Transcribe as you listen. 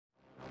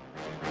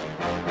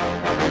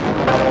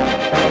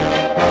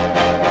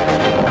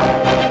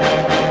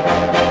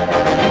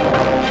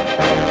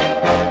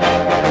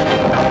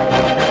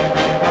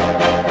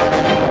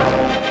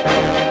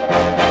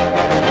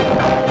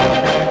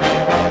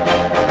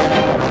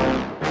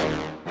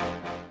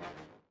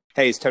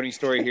Hey, it's Tony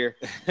Story here.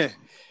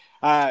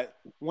 Want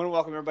to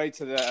welcome everybody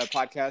to the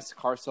podcast,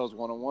 Car Sales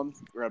 101.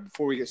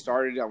 Before we get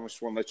started, I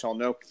just want to let y'all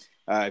know,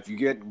 if you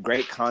get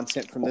great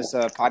content from this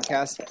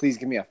podcast, please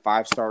give me a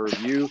 5-star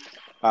review.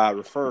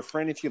 Refer a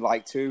friend if you'd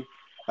like to.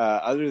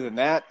 Other than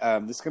that,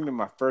 this is going to be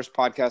my first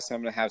podcast.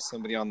 I'm going to have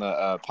somebody on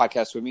the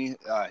podcast with me.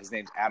 His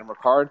name's Adam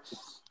Ricard.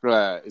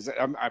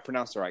 I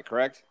pronounced it right,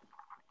 correct?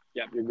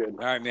 Yep, you're good.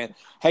 All right, man.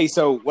 Hey,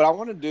 so what I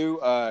want to do,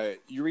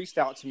 you reached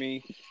out to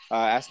me,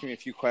 asking me a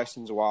few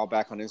questions a while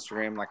back on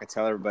Instagram. Like I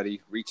tell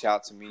everybody, reach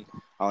out to me.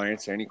 I'll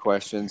answer any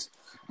questions.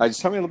 Just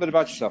tell me a little bit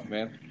about yourself,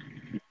 man.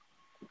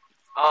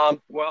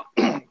 Well,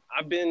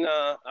 I've been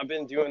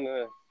doing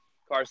the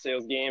car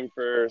sales game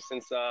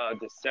since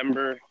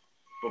December.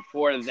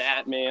 Before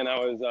that, man, I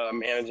was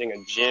managing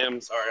a gym.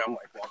 Sorry, I'm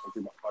like walking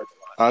through my parking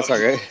lot. Oh, that's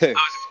okay.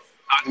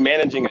 I was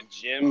managing a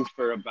gym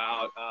for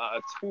about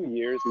 2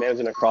 years,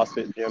 managing a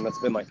CrossFit gym. That's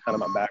been like kind of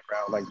my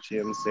background, like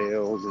gym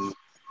sales and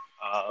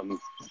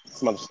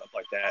some other stuff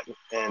like that.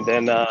 And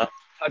then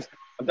I've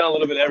done a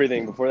little bit of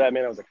everything. Before that,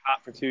 man, I was a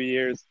cop for 2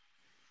 years.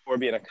 Before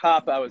being a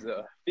cop, I was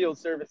a field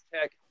service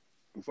tech.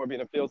 Before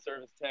being a field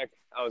service tech,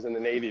 I was in the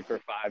Navy for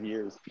 5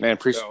 years. Man,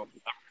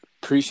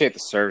 appreciate the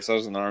service. I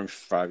was in the Army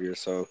for 5 years.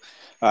 So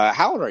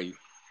how old are you?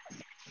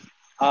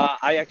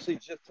 I actually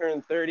just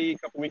turned 30 a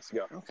couple weeks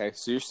ago. Okay,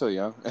 so you're still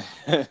young.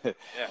 Yeah,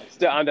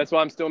 that's why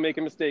I'm still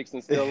making mistakes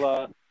and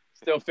still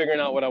figuring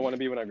out what I want to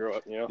be when I grow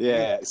up. You know.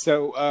 Yeah.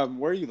 So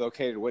where are you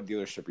located? What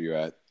dealership are you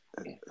at?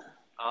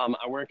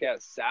 I work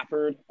at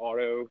Safford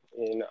Auto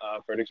in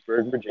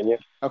Fredericksburg, Virginia.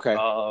 Okay.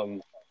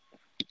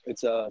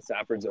 It's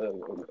Safford's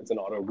it's an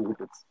auto group.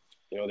 It's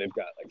they've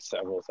got like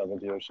several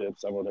dealerships,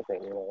 several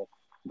different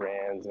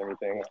brands and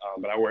everything.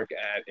 But I work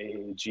at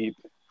a Jeep,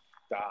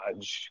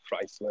 Dodge,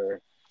 Chrysler,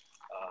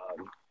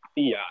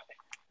 Fiat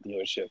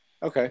dealership.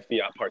 Okay.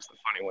 Fiat part's the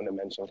funny one to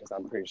mention because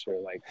I'm pretty sure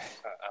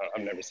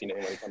I've never seen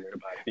anyone come here to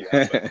buy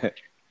a Fiat,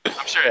 but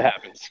I'm sure it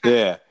happens.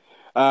 Yeah.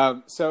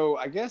 So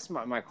I guess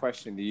my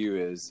question to you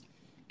is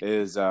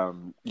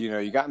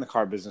you got in the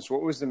car business.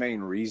 What was the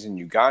main reason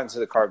you got into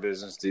the car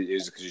business?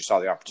 Is it because you saw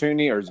the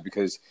opportunity, or is it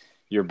because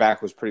your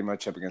back was pretty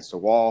much up against the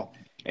wall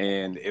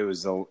and it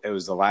was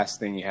the last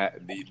thing you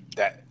had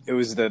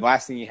the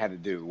last thing you had to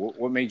do?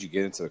 What made you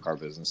get into the car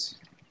business?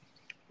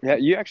 Yeah,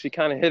 you actually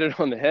kind of hit it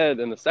on the head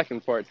in the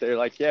second part there.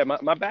 Like, yeah,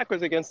 my back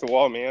was against the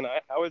wall, man.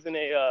 I was in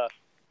a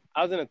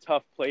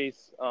tough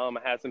place. I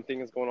had some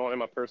things going on in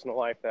my personal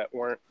life that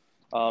weren't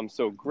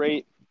so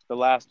great. The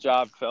last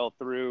job fell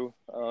through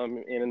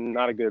in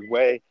not a good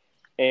way.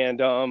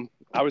 And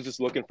I was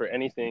just looking for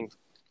anything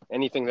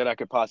that I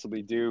could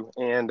possibly do.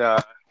 And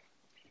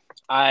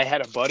I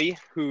had a buddy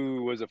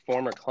who was a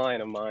former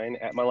client of mine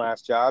at my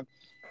last job.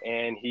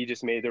 And he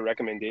just made the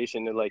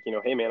recommendation to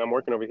hey, man, I'm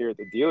working over here at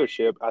the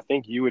dealership. I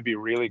think you would be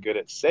really good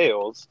at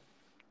sales.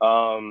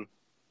 So,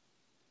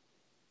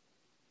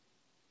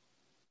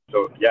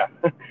 yeah,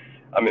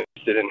 I'm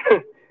interested in,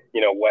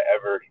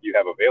 whatever you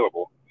have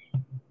available.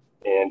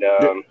 And,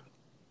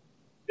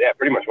 yeah,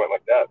 pretty much went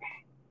like that.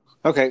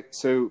 Okay.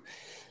 So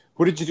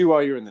what did you do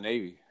while you were in the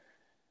Navy?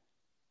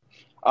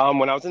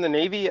 When I was in the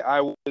Navy, I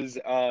was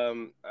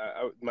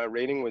my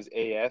rating was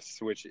AS,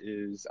 which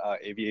is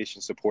Aviation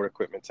Support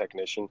Equipment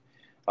Technician,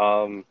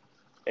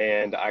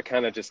 and I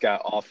kind of just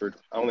got offered.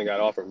 I only got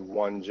offered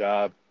one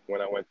job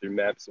when I went through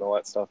MEPS and all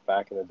that stuff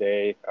back in the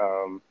day.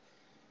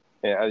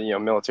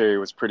 And military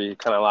was pretty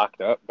kind of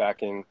locked up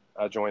back in.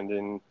 I joined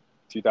in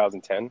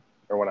 2010,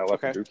 or when I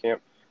left boot camp.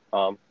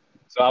 So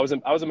I was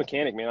a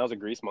mechanic, man. I was a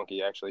grease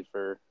monkey actually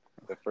for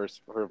the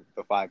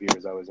 5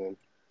 years I was in.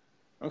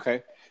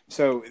 Okay.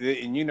 So,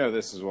 and you know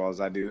this as well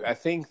as I do, I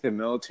think the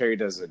military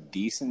does a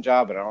decent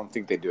job, but I don't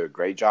think they do a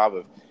great job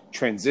of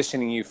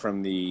transitioning you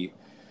from the,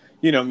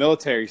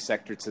 military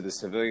sector to the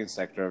civilian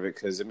sector of it.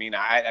 Because,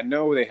 I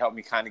know they help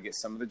me kind of get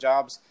some of the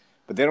jobs,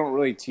 but they don't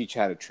really teach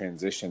how to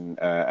transition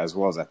as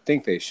well as I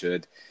think they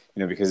should,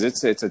 because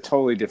it's a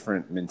totally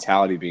different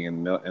mentality being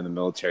in the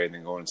military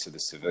than going to the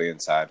civilian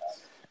side.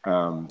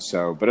 But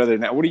other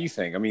than that, what do you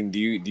think? Do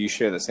you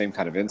share the same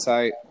kind of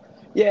insight?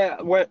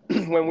 Yeah,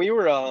 when we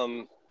were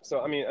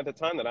at the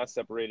time that I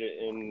separated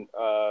in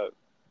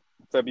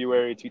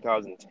February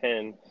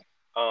 2010,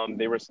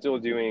 they were still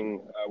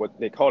doing what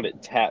they called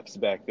it TAPS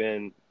back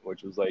then,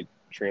 which was like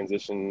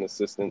Transition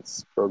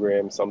Assistance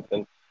Program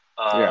something.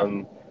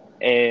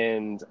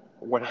 And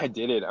when I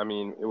did it,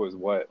 it was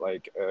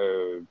like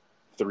a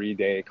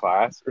 3-day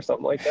class or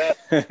something like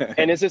that.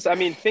 And it's just,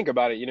 think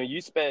about it.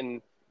 You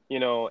spend,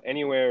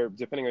 anywhere,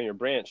 depending on your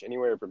branch,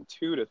 anywhere from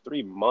 2 to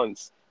 3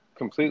 months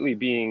completely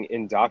being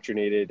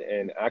indoctrinated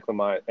and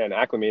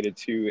acclimated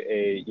to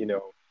a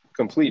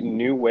complete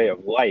new way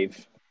of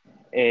life,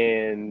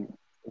 and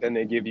then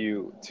they give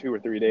you 2 or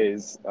 3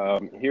 days.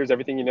 Here's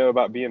everything you know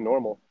about being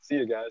normal. See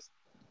you guys.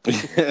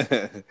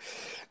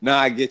 No,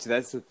 I get you.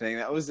 That's the thing.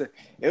 It was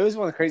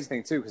one of the crazy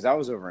things too, because I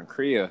was over in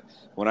Korea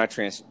when I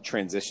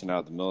transitioned out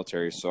of the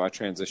military. So I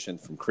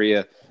transitioned from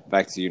Korea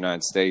back to the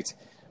United States.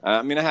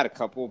 I had a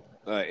couple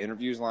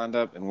interviews lined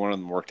up, and one of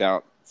them worked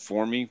out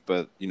for me,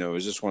 but it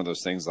was just one of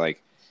those things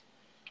like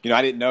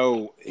I didn't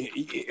know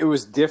it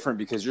was different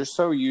because you're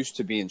so used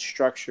to being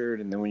structured.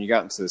 And then when you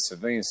got into the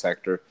civilian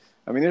sector,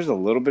 I mean, there's a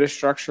little bit of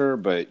structure,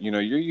 but,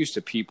 you're used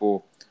to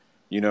people,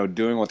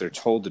 doing what they're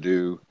told to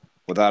do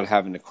without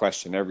having to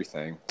question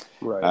everything.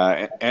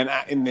 Right.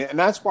 And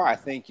that's why I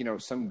think,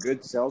 some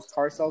good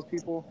car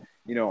salespeople,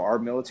 are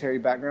military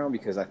background,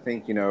 because I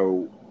think,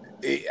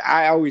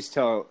 I always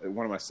tell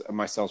one of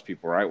my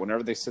salespeople, right,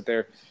 whenever they sit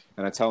there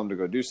and I tell them to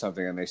go do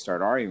something and they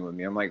start arguing with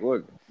me, I'm like,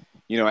 look,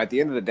 at the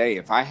end of the day,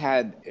 if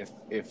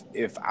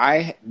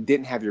I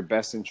didn't have your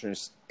best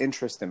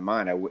interest in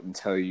mind, I wouldn't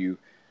tell you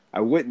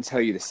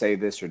to say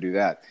this or do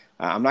that.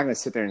 I'm not going to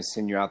sit there and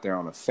send you out there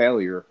on a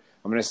failure.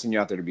 I'm going to send you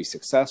out there to be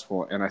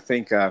successful. And I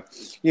think,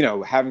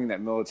 having that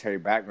military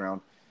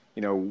background,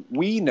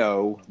 we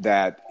know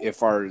that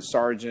if our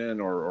sergeant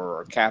or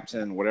our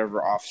captain,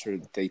 whatever officer,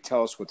 they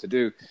tell us what to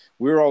do,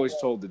 we're always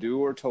told to do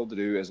what we're told to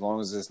do, as long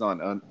as it's not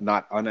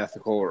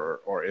unethical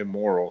or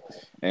immoral,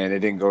 and it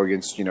didn't go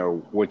against,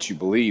 what you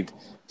believed.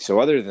 So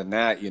other than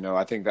that,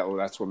 I think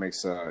that's what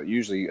makes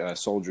usually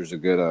soldiers a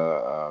good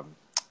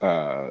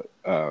at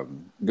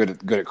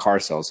car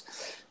sales.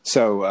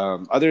 So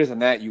other than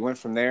that, you went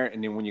from there,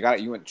 and then when you got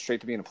it, you went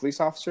straight to being a police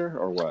officer,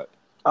 or what?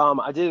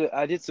 I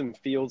did some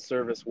field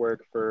service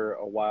work for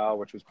a while,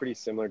 which was pretty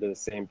similar to the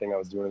same thing I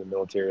was doing in the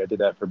military. I did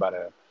that for about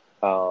a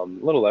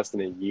little less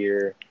than a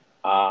year,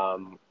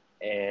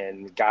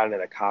 and got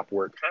into cop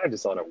work kind of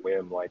just on a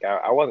whim. Like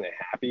I wasn't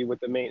happy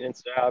with the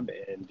maintenance job,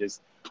 and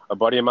just a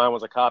buddy of mine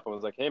was a cop and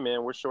was like, "Hey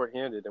man, we're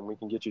shorthanded and we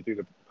can get you through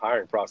the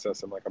hiring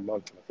process in like a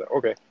month." And I said,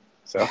 "Okay."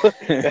 So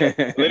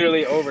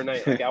literally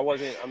overnight, like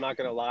I'm not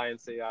gonna lie and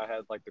say I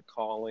had like the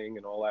calling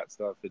and all that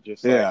stuff. It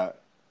just like Yeah.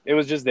 it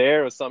was just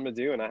there. It was something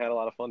to do, and I had a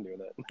lot of fun doing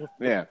it.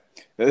 Yeah.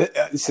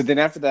 So then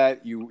after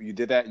that, you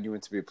did that and you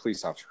went to be a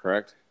police officer,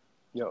 correct?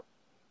 Yep.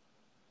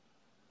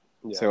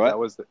 Yeah, So what? I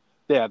was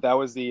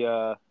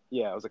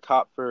a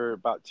cop for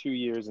about 2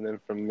 years, and then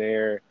from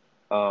there,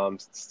 kind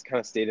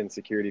of stayed in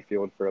security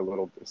field for a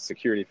little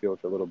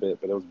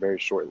bit, but it was very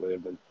short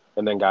lived,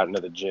 and then got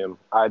into the gym.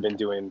 I've been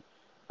doing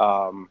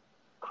um,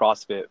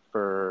 CrossFit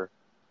for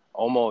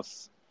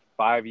almost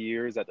 5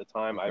 years at the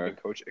time. I've Okay.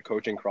 been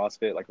coaching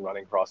CrossFit, like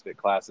running CrossFit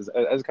classes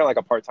as kind of like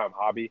a part time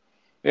hobby,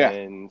 Yeah.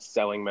 and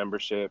selling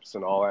memberships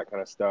and all that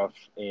kind of stuff.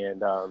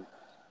 And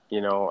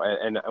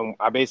and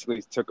I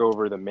basically took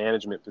over the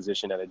management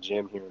position at a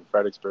gym here in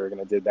Fredericksburg, and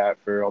I did that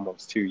for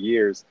almost 2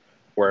 years,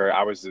 where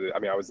I was the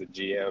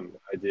GM.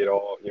 I did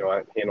all,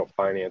 I handled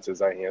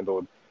finances, I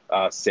handled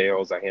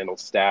sales, I handled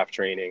staff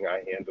training,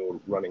 I handled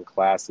running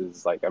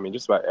classes, like, I mean,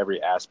 just about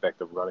every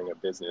aspect of running a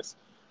business.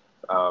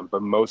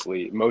 But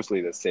mostly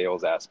the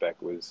sales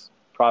aspect was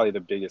probably the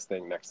biggest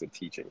thing next to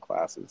teaching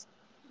classes.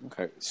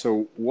 Okay.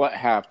 So what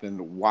happened?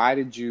 Why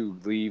did you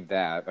leave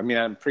that? I mean,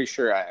 I'm pretty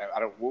sure I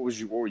don't. What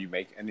were you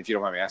making? And if you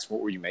don't mind me asking,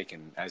 what were you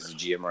making as a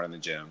GM running the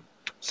gym?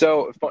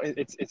 So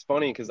it's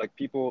funny because like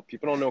people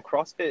don't know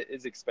CrossFit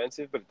is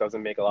expensive, but it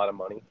doesn't make a lot of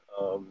money.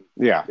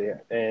 Yeah. Yeah,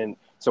 and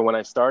so when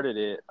I started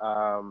it,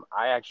 I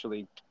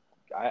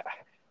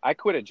I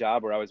quit a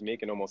job where I was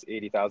making almost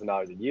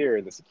 $80,000 a year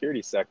in the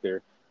security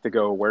sector to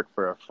go work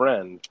for a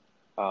friend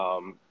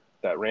um,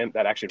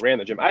 that actually ran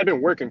the gym. I had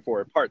been working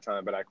for it part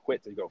time, but I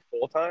quit to go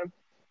full time,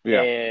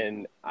 Yeah.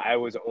 and I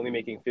was only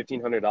making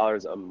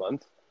 $1,500 a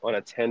month on a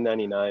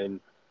 1099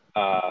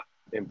 uh,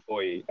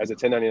 employee as a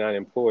 1099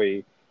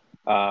 employee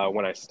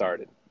when I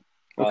started.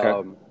 Okay.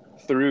 Um,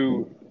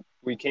 through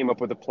we came up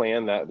with a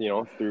plan that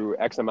through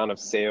X amount of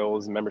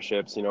sales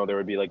memberships, there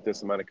would be like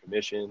this amount of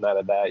commission, that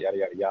yada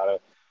yada yada.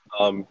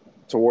 Um,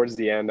 Towards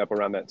the end, up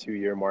around that 2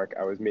 year mark,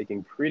 I was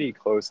making pretty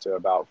close to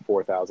about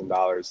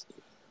 $4,000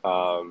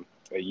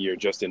 a year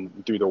just in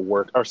through the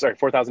work, or sorry,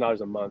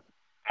 $4,000 a month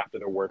after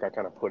the work I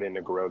kind of put in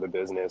to grow the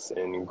business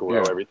and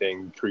grow Yeah.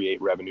 everything,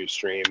 create revenue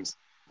streams,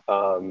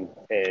 and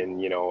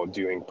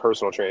doing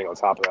personal training on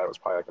top of that was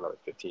probably like another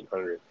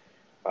 1,500.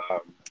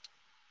 Um,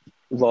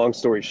 Long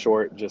story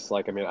short, just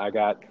like, I mean, I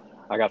got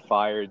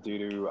fired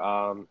due to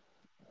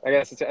I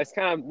guess it's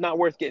kind of not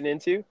worth getting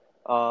into,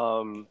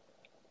 um,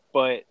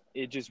 but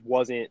it just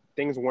wasn't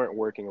things weren't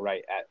working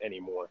right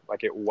anymore.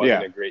 Like it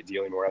wasn't Yeah. a great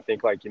deal anymore. I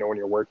think like when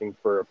you're working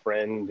for a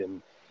friend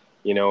and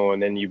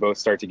then you both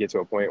start to get to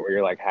a point where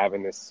you're like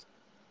having this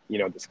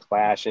this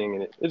clashing,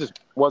 and it just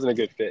wasn't a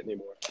good fit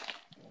anymore.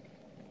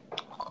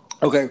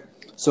 Okay.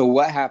 So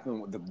what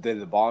happened? Did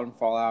the bottom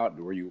fall out?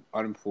 Were you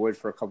unemployed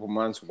for a couple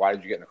months? Why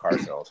did you get into car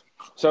sales?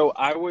 So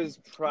I was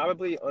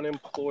probably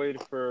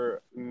unemployed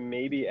for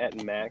maybe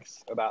at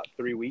max about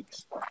 3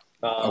 weeks.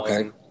 Okay.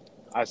 Um,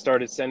 I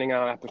started sending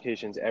out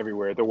applications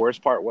everywhere. The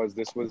worst part was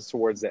this was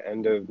towards the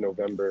end of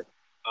November.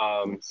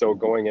 So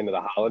going into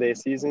the holiday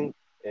season,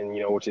 and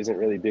which isn't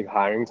really big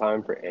hiring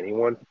time for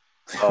anyone.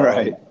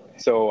 Right. Um,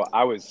 so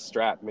I was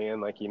strapped, man.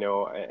 Like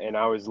and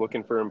I was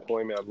looking for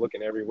employment. I was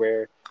looking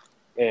everywhere,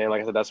 and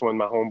like I said, that's when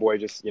my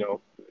homeboy just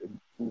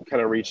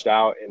kind of reached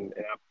out, and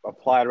I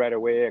applied right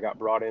away. I got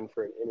brought in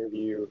for an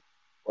interview,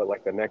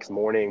 like the next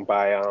morning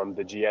by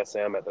the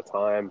GSM at the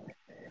time,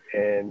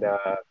 and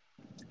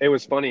It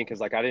was funny because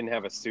like I didn't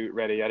have a suit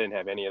ready. I didn't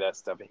have any of that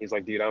stuff. And he's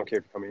like, dude, I don't care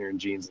if you come in here in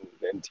jeans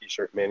and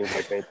t-shirt, man. He's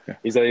like, man,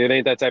 he's like, it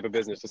ain't that type of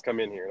business. Just come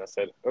in here. And I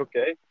said,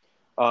 okay.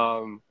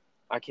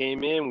 I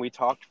came in. We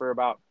talked for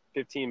about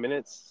 15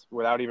 minutes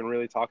without even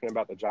really talking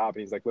about the job.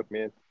 And he's like, look,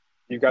 man,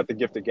 you've got the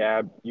gift of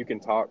gab. You can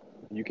talk.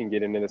 You can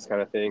get into this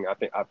kind of thing. I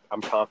think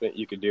I'm confident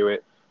you could do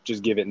it.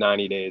 Just give it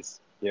 90 days.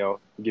 You know,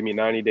 give me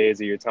 90 days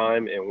of your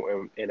time,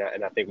 and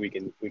I think we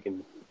can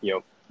you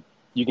know,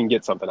 you can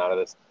get something out of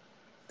this.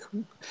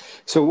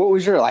 So what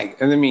was your like?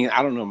 And I mean,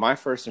 I don't know. My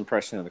first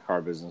impression of the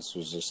car business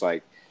was just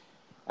like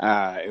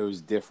it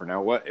was different.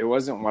 Now, it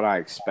wasn't what I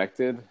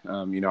expected.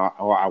 You know,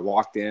 I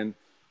walked in.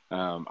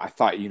 I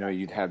thought, you know,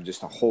 you'd have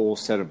just a whole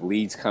set of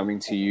leads coming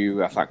to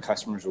you. I thought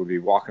customers would be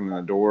walking in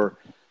the door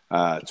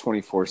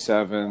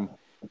 24/7.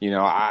 You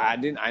know, I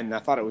didn't. I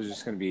thought it was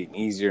just going to be an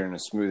easier and a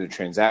smoother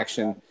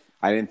transaction.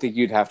 I didn't think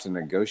you'd have to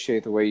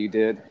negotiate the way you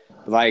did.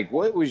 Like,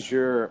 what was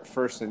your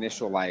first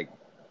initial like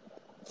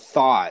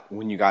thought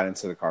when you got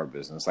into the car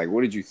business? Like,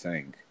 what did you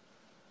think?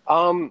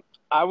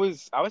 I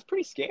was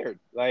pretty scared,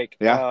 like,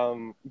 Yeah.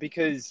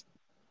 because,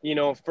 you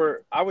know,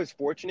 I was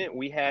fortunate.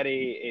 We had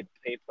a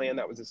pay plan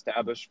that was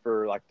established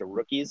for like the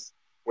rookies,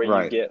 where you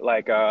Right. get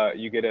like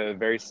you get a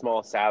very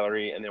small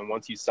salary, and then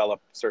once you sell a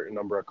certain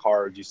number of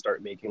cars, you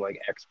start making like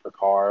X per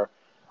car,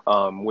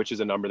 which is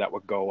a number that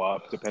would go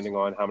up depending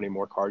on how many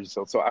more cars you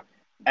sold. So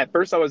at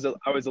first I was a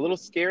little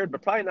scared,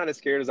 but probably not as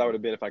scared as I would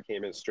have been if I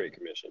came in straight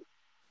commission,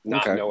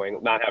 Okay.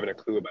 not having a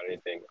clue about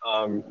anything.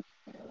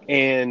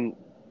 And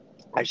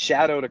I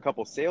shadowed a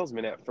couple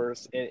salesmen at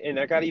first, and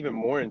I got even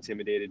more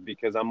intimidated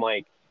because I'm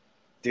like,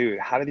 dude,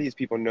 how do these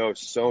people know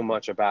so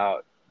much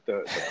about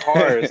the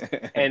cars?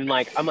 And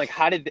like, I'm like,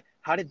 how did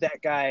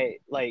that guy,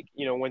 like,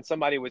 you know, when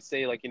somebody would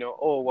say like, you know,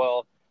 oh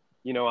well,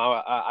 you know,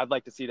 I'd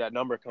like to see that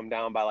number come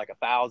down by like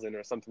 1,000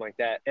 or something like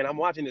that. And I'm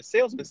watching the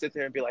salesman sit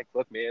there and be like,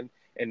 look, man,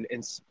 and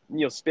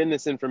you know, spin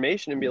this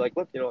information and be like,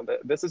 look, you know,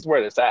 this is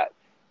where it's at.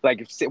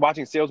 Like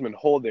watching salesmen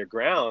hold their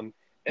ground,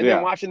 and then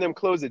Yeah. watching them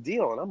close a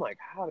deal, and I'm like,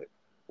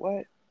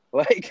 what?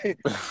 Like,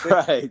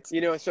 Right.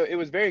 you know, so it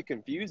was very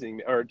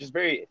confusing or just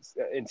very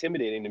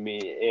intimidating to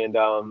me. And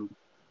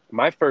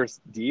my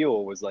first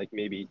deal was like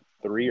maybe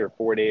 3 or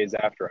 4 days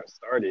after I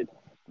started.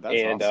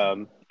 That's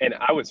awesome. And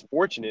I was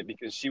fortunate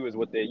because she was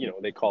what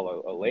they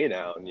call a lay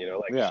down, you know,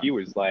 like Yeah. she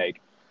was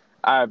like,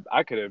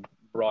 I could have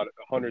brought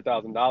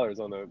 $100,000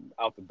 on the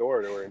out the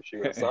door to her and she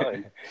would have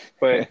signed,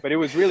 but it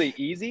was really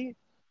easy.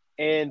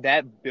 And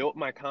that built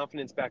my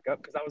confidence back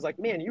up because I was like,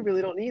 man, you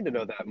really don't need to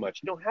know that much.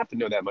 You don't have to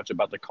know that much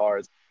about the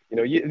cars. You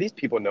know, these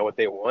people know what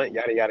they want,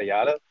 yada, yada,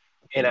 yada.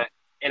 And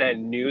I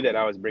knew that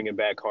I was bringing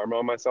bad karma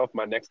on myself.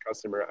 My next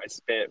customer, I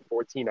spent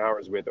 14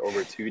 hours with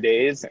over 2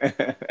 days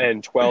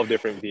and 12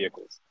 different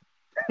vehicles.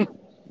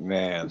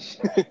 Man,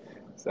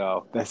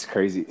 So, that's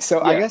crazy. So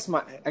yeah.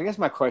 I guess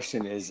my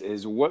question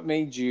is what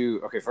made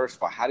you okay, first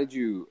of all, how did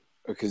you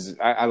because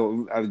I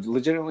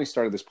legitimately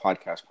started this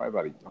podcast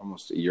probably about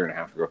almost a year and a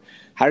half ago.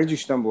 How did you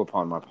stumble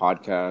upon my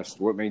podcast?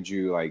 What made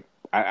you like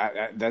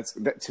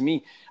that to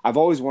me, I've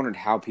always wondered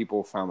how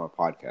people found my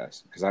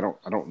podcast because I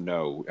don't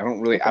know. I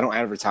Okay. don't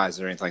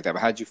advertise or anything like that. But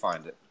how did you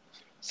find it?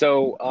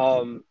 So,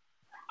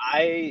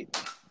 I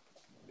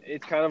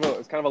it's kind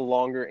of a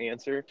longer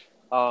answer.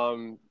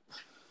 Um,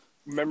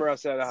 Remember I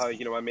said how,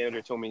 you know, my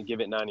manager told me to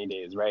give it 90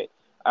 days, right?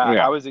 I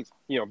Yeah. was,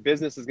 you know,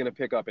 business is going to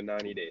pick up in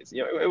 90 days.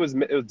 You know, it was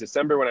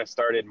December when I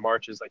started.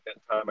 March is like that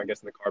time, I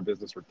guess, in the car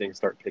business where things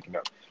start picking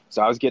up.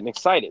 So I was getting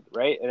excited,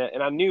 right?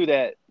 And I knew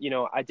that, you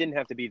know, I didn't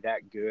have to be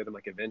that good. I'm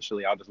like,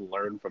 eventually I'll just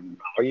learn from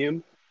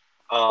volume.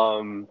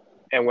 Um,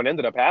 and what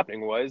ended up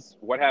happening was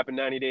what happened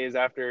 90 days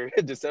after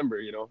December,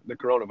 you know, the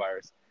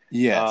coronavirus.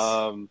 Yes.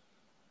 Um,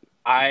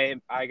 I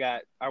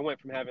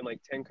went from having like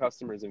 10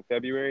 customers in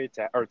February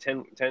to or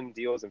 10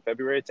 deals in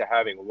February to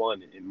having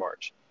one in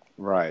March.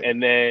 Right.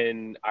 And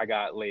then I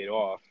got laid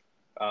off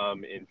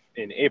in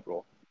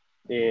April.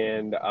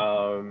 And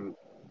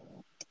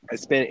I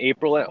spent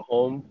April at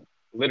home.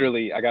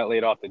 Literally, I got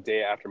laid off the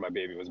day after my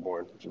baby was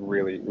born, which is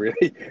really,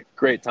 really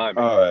great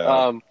timing.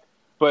 Oh yeah.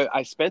 But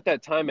I spent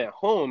that time at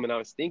home and I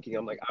was thinking,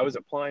 I'm like, I was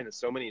applying to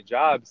so many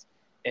jobs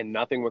and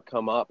nothing would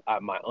come up.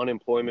 My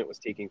unemployment was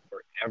taking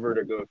forever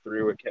to go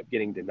through. It kept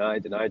getting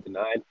denied, denied,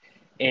 denied.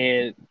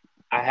 And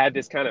I had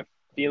this kind of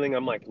feeling.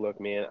 I'm like, look,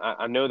 man,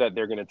 I know that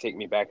they're going to take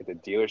me back at the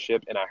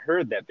dealership. And I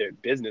heard that their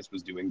business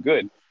was doing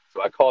good.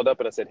 So I called up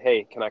and I said,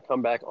 hey, can I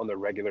come back on the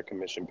regular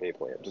commission pay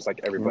plan, just like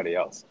everybody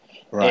else?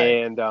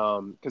 Right. And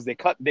because they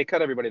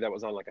cut everybody that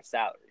was on like a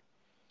salary.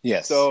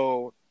 Yes.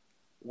 So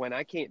when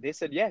I came, they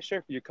said, yeah,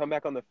 sure, you come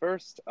back on the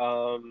first,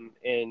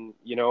 and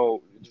you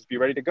know, just be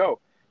ready to go.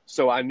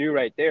 So I knew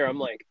right there, I'm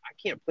like, I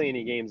can't play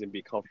any games and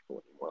be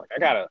comfortable anymore.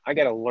 Like I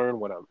gotta learn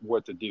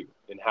what to do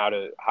and how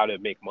to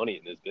make money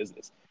in this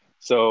business.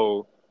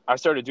 So I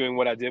started doing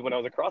what I did when I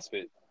was a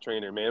CrossFit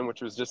trainer, man,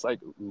 which was just like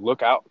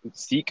look out,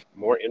 seek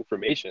more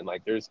information.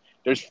 Like there's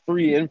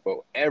free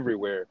info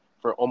everywhere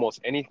for almost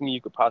anything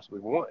you could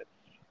possibly want.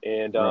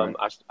 And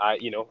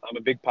Right. you know, I'm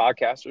a big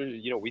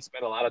podcaster. You know, we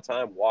spend a lot of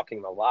time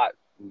walking a lot,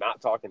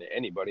 not talking to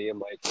anybody. I'm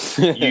like,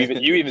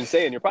 you even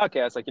say in your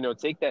podcast, like,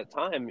 take that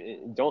time.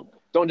 Don't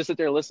just sit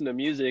there and listen to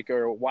music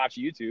or watch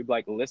YouTube.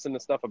 Like, listen to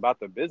stuff about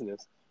the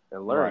business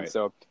and learn. Right.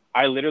 So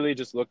I literally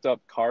just looked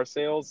up car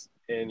sales,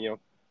 and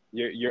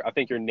I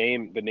think the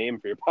name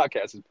for your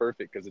podcast is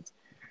perfect because it's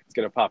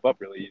going to pop up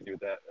really easy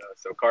with that.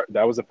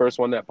 That was the first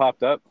one that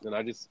popped up, and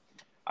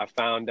I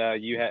found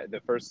you had the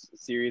first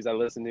series I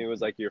listened to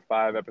was like your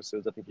 5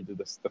 episodes. I think you did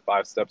the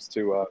 5 steps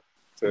to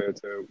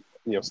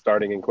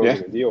starting and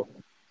closing a deal.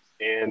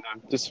 And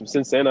just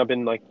since then, I've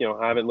been like,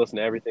 I haven't listened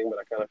to everything, but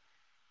I kind of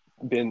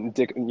been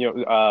pick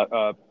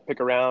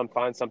around,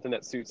 find something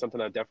that suits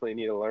something I definitely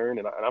need to learn,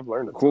 and I've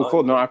learned a ton.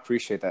 Cool. No, I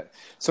appreciate that.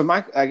 So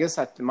my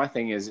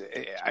thing is,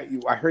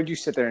 I heard you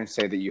sit there and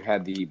say that you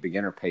had the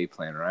beginner pay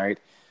plan, right?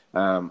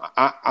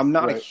 I'm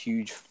not a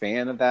huge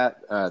fan of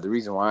that. The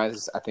reason why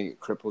is I think it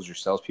cripples your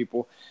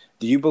salespeople.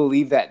 Do you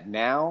believe that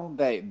now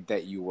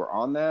that you were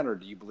on that, or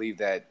do you believe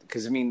that?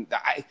 Because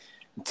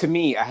to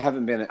me, I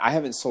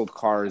haven't sold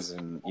cars,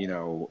 and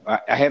I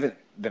haven't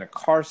been a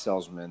car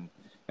salesman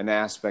in the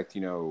aspect.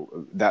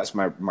 That's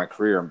my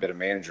career. I've been a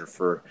manager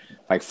for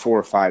like 4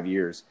 or 5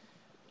 years,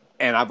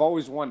 and I've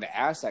always wanted to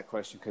ask that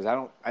question because I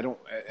don't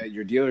at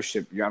your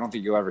dealership. I don't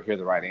think you'll ever hear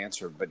the right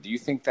answer. But do you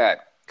think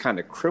that kind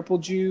of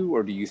crippled you,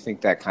 or do you think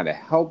that kind of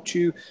helped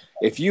you?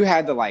 If you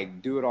had to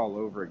like do it all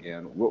over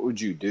again, what would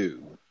you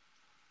do?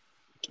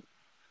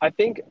 I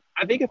think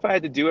if I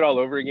had to do it all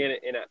over again,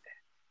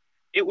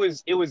 it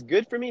was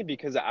good for me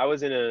because I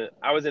was in a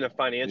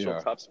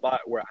financial tough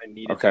spot where I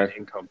needed that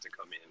income to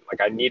come in.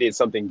 Like, I needed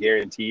something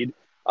guaranteed.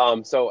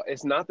 So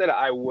it's not that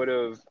I would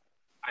have,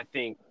 I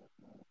think,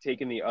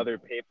 taken the regular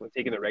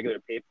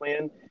pay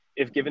plan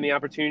if given the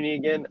opportunity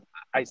again.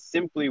 I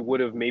simply would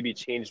have maybe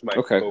changed my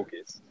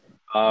focus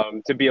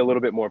to be a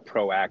little bit more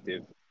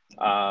proactive.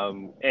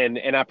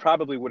 And I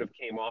probably would have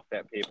came off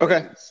that pay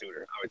plan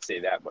sooner. I would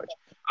say that much.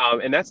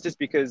 And that's just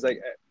because,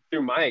 like,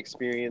 through my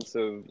experience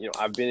of,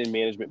 I've been in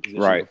management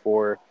positions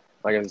before.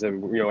 Like I said,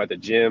 at the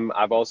gym,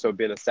 I've also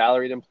been a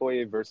salaried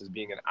employee versus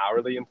being an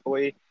hourly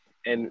employee.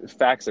 And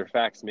facts are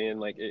facts, man.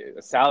 Like, a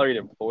salaried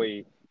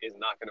employee is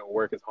not going to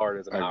work as hard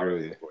as an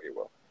hourly employee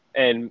will.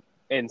 And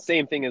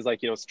same thing as, like,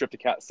 strip the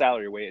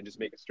salary away and just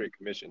make a straight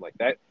commission. Like,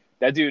 that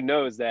dude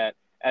knows that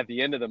at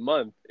the end of the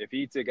month, if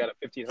he got a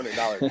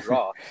 $1,500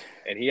 draw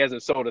and he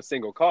hasn't sold a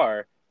single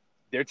car,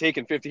 they're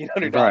taking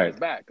 $1,500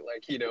 back.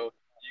 Like, you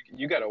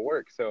got to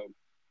work. So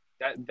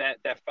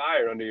that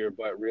fire under your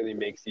butt really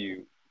makes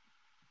you,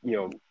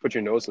 put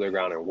your nose to the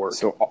ground and work.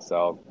 So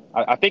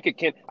I think it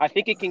can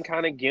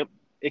kind of gimp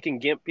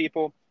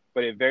people,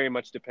 but it very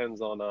much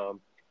depends on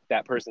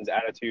that person's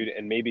attitude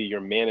and maybe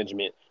your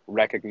management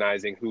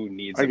recognizing who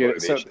needs the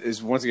motivation. So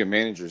is once again,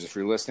 managers, if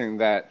you're listening to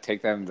that,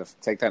 take that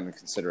into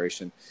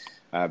consideration.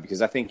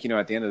 Because I think,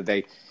 at the end of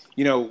the day,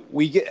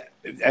 we get,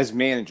 as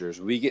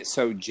managers, we get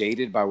so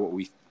jaded by what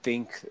we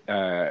think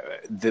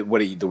the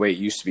way it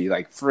used to be.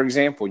 Like, for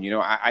example,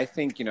 I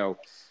think,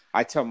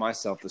 I tell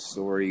myself the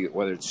story,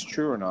 whether it's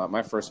true or not.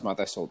 My first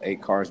month I sold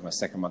 8 cars. My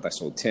second month I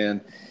sold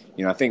 10.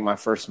 I think my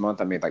first month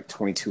I made like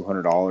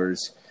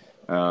 $2,200.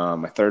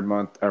 My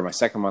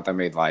second month I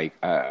made like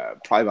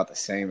probably about the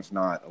same, if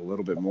not a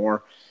little bit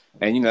more.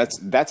 And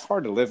that's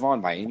hard to live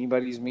on by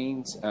anybody's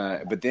means.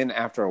 But then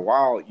after a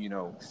while,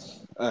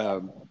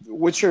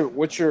 what's your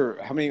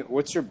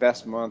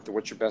best month, or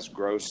what's your best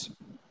gross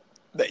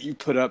that you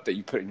put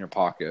in your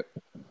pocket?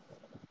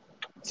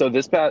 So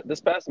this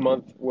past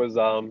month was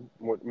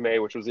May,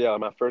 which was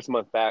my first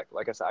month back.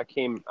 Like I said, I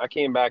came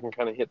back and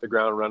kind of hit the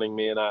ground running,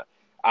 man.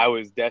 I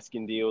was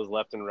desking deals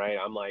left and right.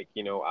 I'm like,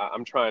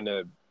 I'm trying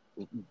to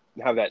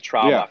have that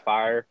trial by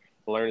fire,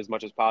 learn as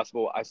much as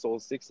possible. I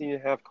sold 16 and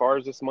a half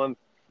cars this month,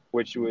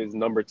 which was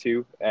number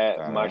 2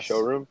 at my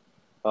showroom.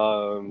 We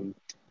were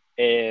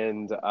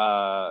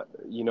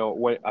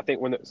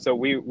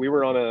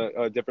on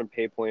a different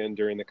pay plan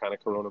during the kind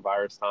of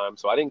coronavirus time.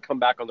 So I didn't come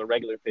back on the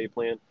regular pay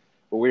plan,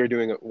 but we were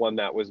doing one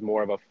that was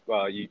more of a,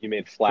 you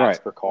made flats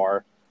per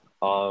car,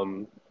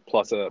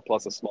 plus a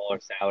smaller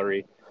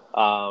salary.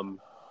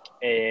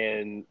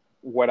 And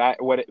what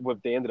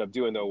they ended up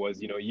doing though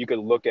was, you could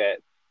look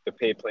at the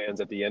pay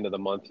plans at the end of the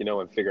month,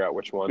 and figure out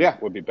which one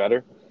would be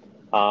better.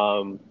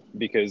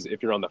 Because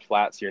if you're on the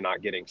flats, you're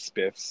not getting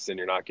spiffs and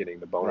you're not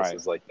getting the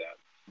bonuses like that.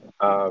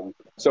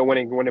 So when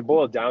it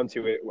boiled down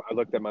to it, I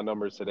looked at my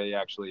numbers today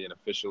actually, and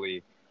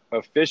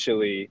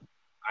officially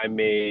I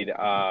made,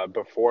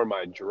 before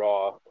my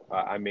draw,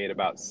 I made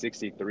about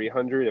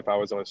 6,300 if I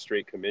was on a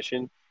straight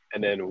commission.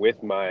 And then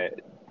with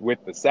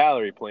the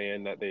salary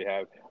plan that they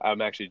have,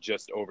 I'm actually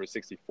just over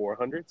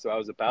 6,400. So I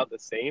was about the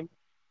same.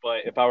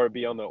 But if I were to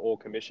be on the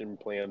old commission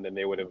plan, then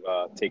they would have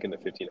taken the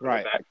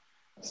 1,500 back.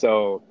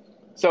 So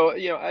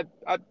I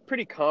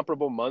pretty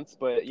comparable months,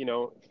 but it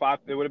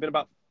would have been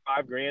about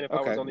 $5,000 if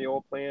I was on the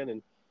old plan,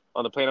 and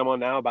on the plan I'm on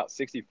now about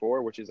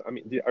 64, which is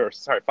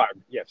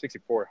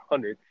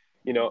 6,400.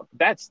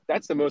 That's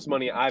the most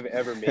money I've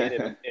ever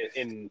made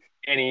in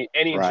any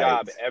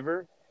job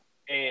ever.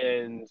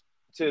 And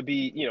to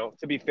be,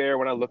 to be fair,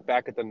 when I look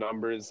back at the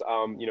numbers,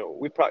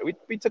 we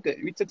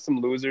took some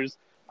losers,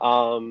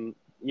 as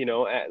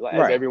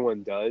Right.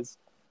 everyone does,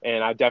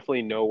 and I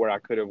definitely know where I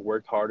could have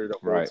worked harder to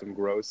hold Right. some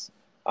gross.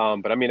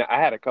 But I mean, I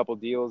had a couple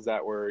deals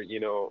that were,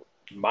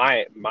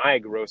 my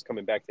gross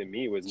coming back to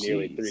me was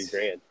nearly three Jeez.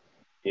 grand.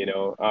 And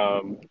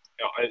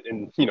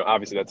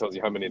obviously that tells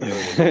you how many of the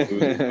other ones were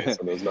losers based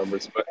on those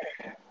numbers.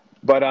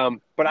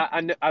 I'm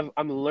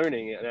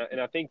learning,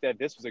 and I think that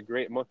this was a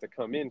great month to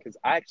come in because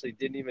I actually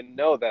didn't even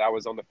know that I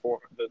was on the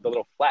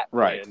little flat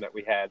Right. plan that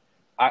we had.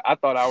 I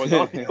thought I was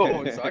on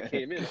gold, so I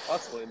came in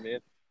hustling, man.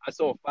 I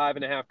sold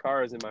 5.5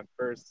 cars in my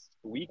first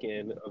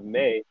weekend of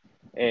May,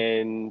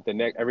 and the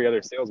next every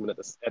other salesman at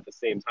the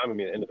same time. I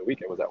mean, at the end of the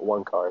weekend was at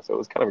one car, so it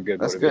was kind of a good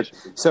That's good. motivation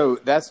for me. So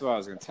that's what I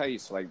was going to tell you.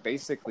 So, like,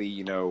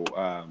 basically,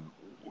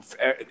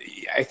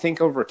 I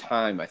think over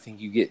time, I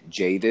think you get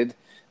jaded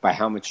by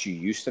how much you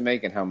used to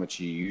make and how much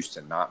you used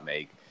to not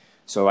make.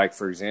 So, like,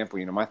 for example,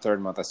 my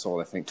third month I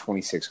sold, I think,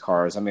 26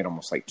 cars. I made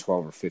almost like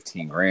 12 or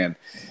 15 grand.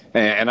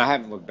 And I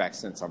haven't looked back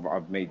since.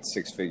 I've made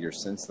six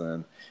figures since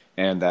then.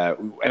 And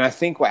I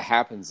think what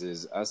happens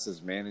is us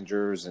as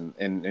managers and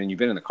you've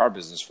been in the car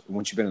business.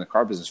 Once you've been in the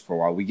car business for a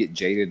while, we get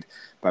jaded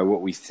by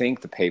what we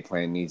think the pay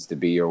plan needs to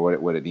be or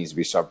what it needs to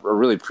be. So I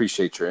really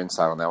appreciate your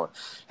insight on that one.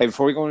 Hey,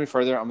 before we go any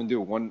further, I'm going to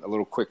do a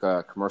little quick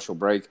commercial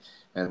break,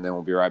 and then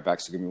we'll be right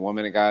back. So give me 1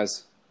 minute,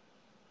 guys.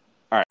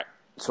 All right,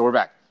 so we're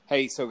back.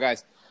 Hey, so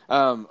guys,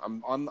 I'm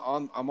on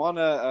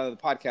the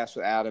podcast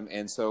with Adam,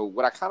 and so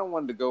what I kind of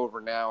wanted to go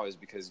over now is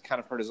because you kind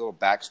of heard his little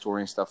backstory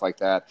and stuff like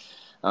that.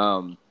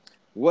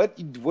 What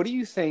do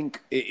you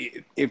think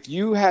if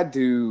you had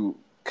to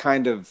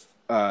kind of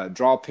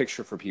draw a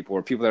picture for people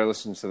or people that are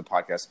listening to the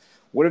podcast?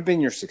 What have been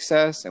your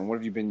success and what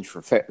have you been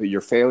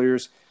your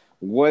failures?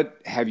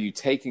 What have you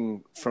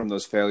taken from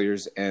those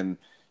failures, and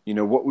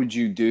what would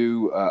you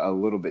do a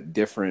little bit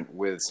different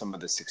with some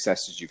of the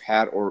successes you've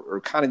had, or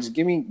kind of just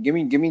give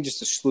me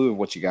just a slew of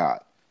what you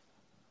got.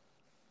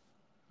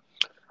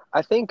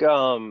 I think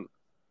some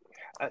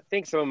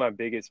of my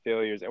biggest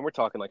failures, and we're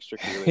talking like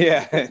strictly related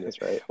to the Yeah.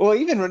 business, right? Well,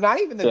 even not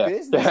even the Yeah,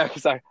 business. yeah.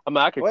 Because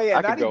Well, yeah,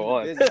 I could not even go the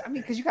on. business. I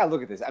mean, because you got to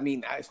look at this. I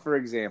mean, for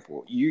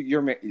example, you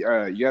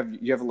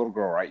have a little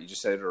girl, right? You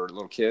just said, or a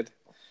little kid.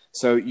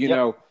 So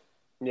Yep.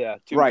 Yeah.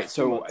 right. Two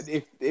So months.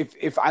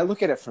 if I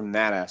look at it from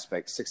that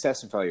aspect,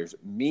 success and failures,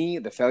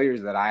 the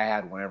failures that I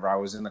had whenever I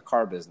was in the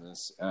car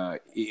business,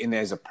 and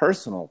as a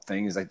personal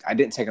thing, is I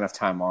didn't take enough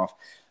time off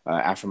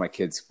after my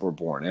kids were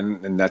born,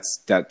 and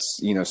that's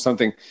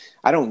something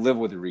I don't live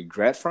with a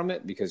regret from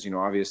it because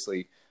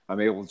obviously I'm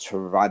able to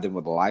provide them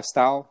with a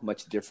lifestyle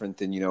much different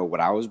than what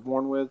I was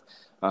born with.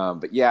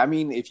 But yeah, I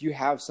mean, if you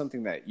have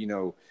something that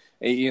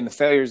in the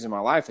failures in my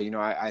life,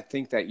 I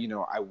think that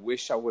I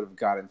wish I would have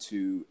gotten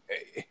to.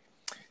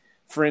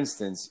 For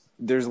instance,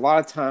 there's a lot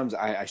of times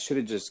I should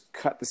have just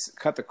cut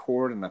the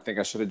cord, and I think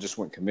I should have just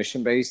went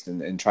commission based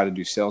and try to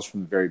do sales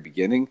from the very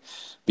beginning,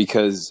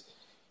 because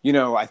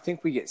I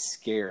think we get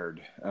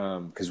scared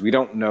because we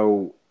don't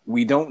know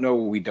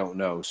what we don't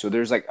know. So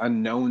there's like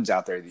unknowns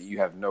out there that you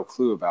have no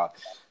clue about.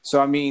 So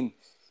I mean,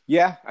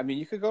 yeah, I mean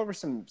you could go over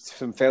some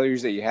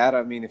failures that you had.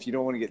 I mean, if you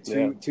don't want to get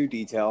Yeah. too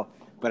detailed,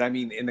 but I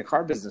mean in the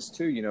car business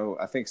too,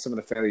 I think some of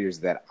the failures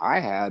that I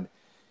had,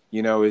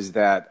 is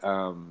that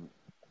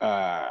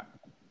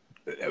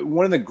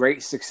one of the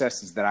great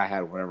successes that I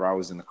had whenever I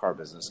was in the car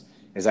business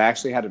is I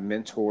actually had a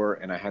mentor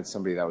and I had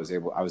somebody that I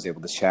was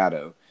able to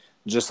shadow,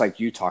 just like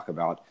you talk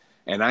about.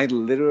 And I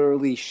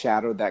literally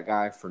shadowed that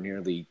guy for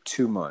nearly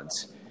 2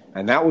 months.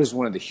 And that was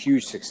one of the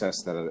huge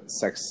successes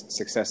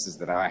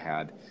that I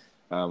had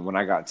when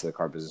I got into the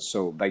car business.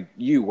 So like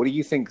what do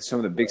you think some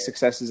of the big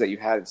successes that you've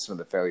had and some of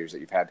the failures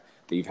that you've had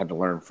to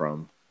learn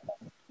from?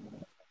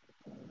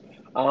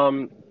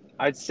 Um,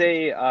 I'd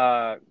say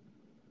I've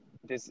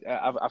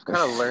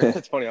kind of learned.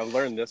 It's funny. I've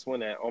learned this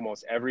one at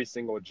almost every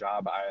single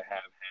job I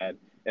have had,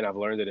 and I've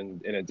learned it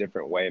in a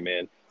different way,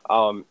 man.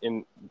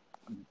 And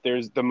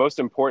there's the most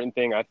important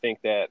thing I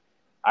think that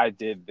I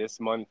did this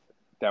month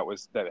that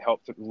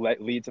helped to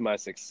lead to my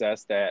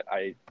success that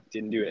I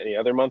didn't do any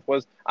other month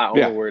was I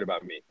only Yeah. worried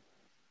about me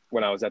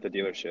when I was at the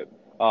dealership.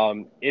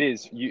 It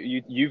is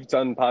you've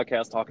done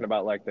podcasts talking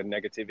about like the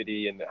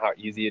negativity and how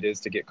easy it is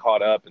to get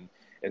caught up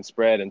and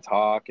spread and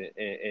talk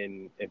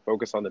and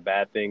focus on the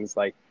bad things.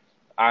 Like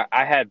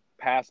I had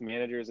past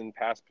managers and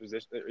past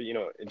positions,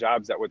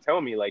 jobs that would tell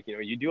me like,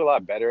 you do a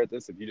lot better at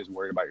this if you just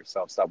worried about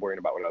yourself. Stop worrying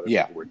about what other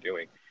Yeah. people were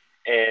doing.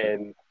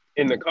 And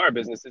in the car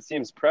business, it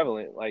seems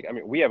prevalent. Like, I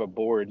mean, we have a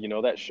board,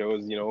 that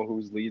shows,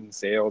 who's leading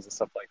sales and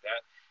stuff like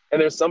that. And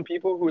there's some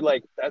people who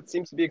like that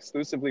seems to be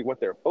exclusively what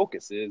their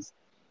focus is.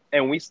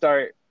 And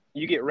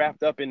you get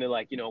wrapped up into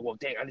like, well,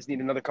 dang, I just need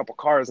another couple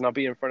cars and I'll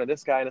be in front of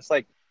this guy. And it's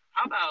like,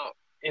 how about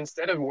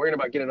instead of worrying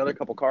about getting another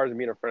couple cars and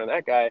being in front of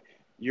that guy,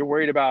 you're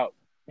worried about,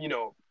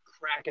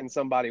 cracking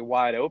somebody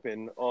wide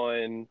open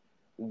on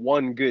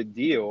one good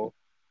deal.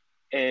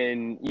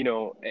 And,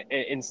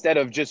 instead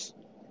of just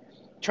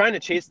trying to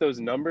chase those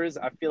numbers,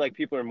 I feel like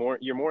you're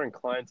more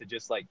inclined to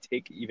just like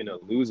take even a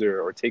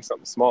loser or take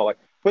something small. Like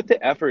put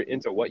the effort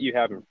into what you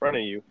have in front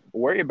of you.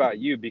 Worry about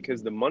you,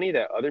 because the money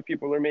that other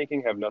people are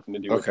making have nothing to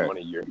do with the Okay.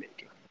 money you're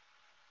making.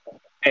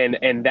 And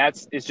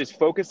it's just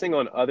focusing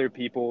on other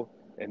people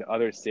and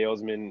other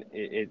salesmen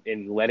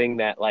and letting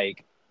that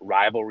like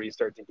rivalry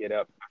start to get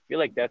up. I feel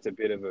like that's a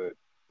bit of a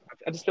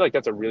I just feel like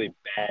that's a really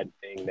bad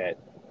thing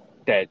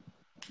that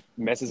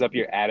messes up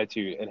your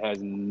attitude and has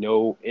in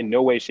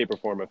no way, shape, or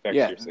form affects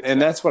your success.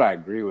 And that's what I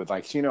agree with.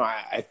 Like,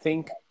 I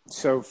think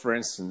so. For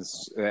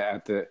instance,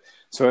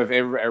 so if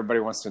everybody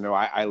wants to know,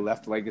 I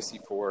left Legacy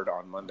Ford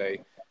on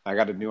Monday. I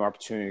got a new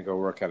opportunity to go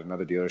work at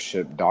another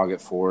dealership,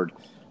 Doggett Ford.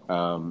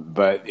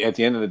 But at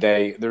the end of the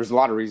day, there's a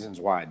lot of reasons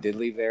why I did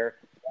leave there.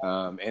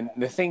 And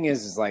the thing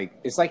is like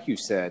it's like you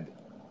said,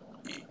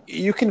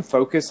 you can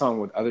focus on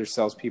what other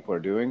salespeople are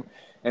doing,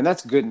 and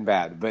that's good and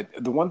bad. But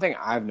the one thing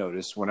I've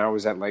noticed when I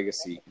was at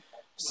Legacy,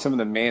 some of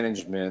the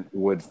management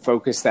would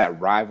focus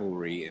that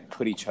rivalry and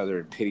pit each other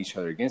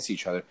against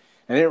each other.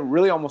 And it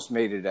really almost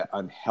made it an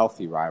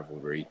unhealthy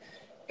rivalry.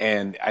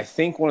 And I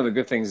think one of the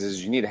good things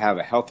is you need to have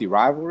a healthy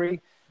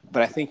rivalry,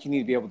 but I think you need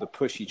to be able to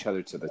push each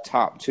other to the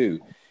top too.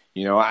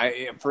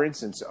 For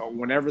instance,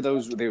 whenever they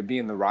would be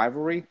in the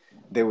rivalry,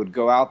 they would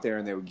go out there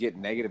and they would get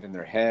negative in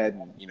their head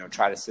and,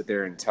 try to sit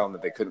there and tell them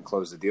that they couldn't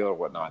close the deal or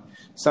whatnot.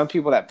 Some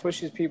people that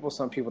pushes people,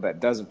 some people that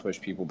doesn't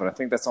push people. But I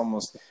think that's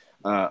almost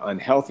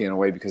unhealthy in a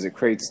way, because it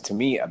creates, to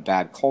me, a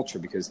bad culture.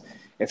 Because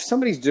if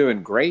somebody's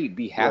doing great,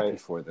 be happy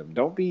for them.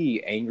 Don't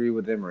be angry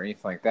with them or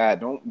anything like that.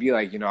 Don't be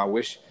like, I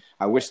wish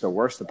the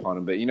worst upon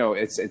them. But,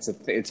 it's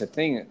a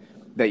thing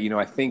that,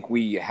 I think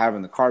we have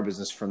in the car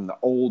business from the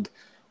old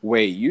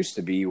way it used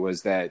to be,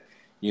 was that,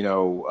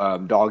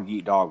 dog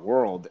eat dog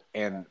world.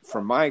 And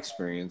from my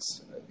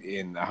experience,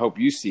 and I hope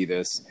you see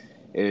this,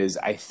 is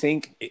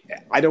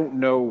I don't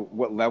know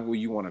what level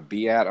you want to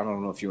be at. I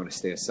don't know if you want to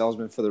stay a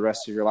salesman for the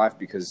rest of your life,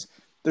 because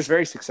there's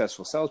very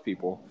successful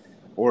salespeople,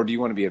 or do you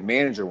want to be a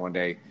manager one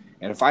day?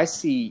 And if I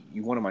see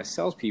one of my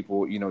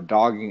salespeople,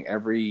 dogging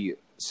every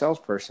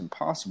salesperson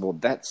possible,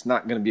 that's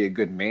not going to be a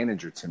good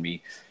manager to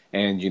me.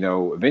 And,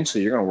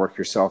 eventually you're going to work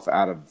yourself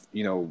out of,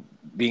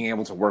 being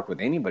able to work with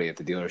anybody at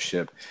the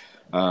dealership.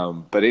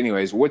 But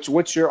anyways,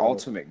 what's your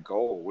ultimate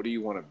goal? What do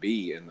you want to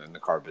be in the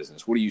car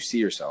business? What do you see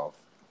yourself?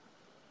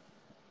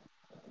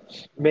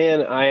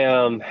 Man,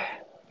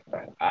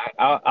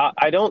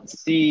 I don't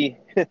see.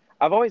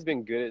 I've always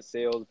been good at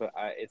sales, but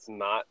it's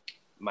not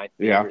my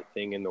favorite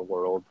thing in the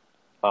world.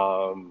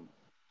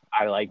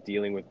 I like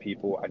dealing with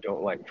people. I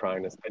don't like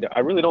trying to. I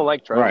really don't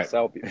like trying to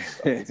sell people.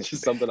 So it's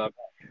just something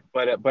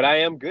but I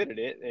am good at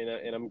it,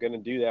 and I'm going to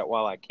do that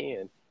while I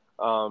can.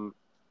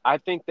 I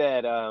think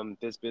that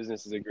this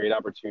business is a great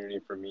opportunity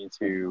for me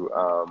to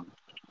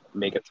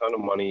make a ton of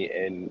money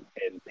and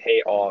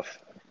pay off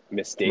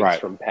mistakes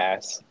from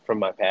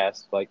my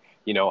past. Like,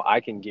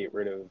 I can get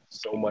rid of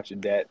so much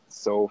debt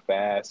so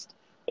fast,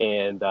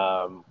 and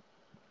kind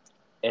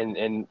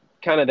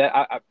of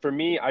that. For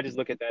me, I just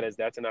look at that as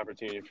that's an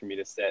opportunity for me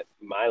to set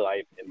my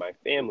life and my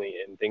family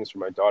and things for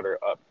my daughter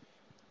up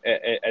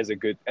as a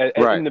good,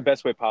 in the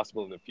best way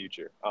possible in the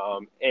future.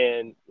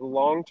 And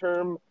long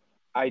term,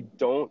 I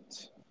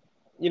don't.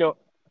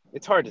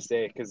 It's hard to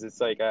say, because it's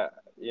like,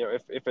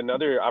 if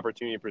another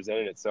opportunity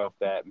presented itself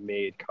that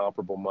made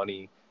comparable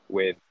money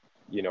with,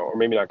 or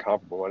maybe not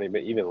comparable money,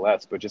 but even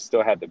less, but just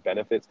still had the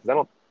benefits.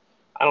 Because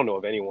I don't know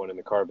of anyone in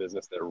the car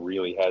business that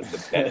really has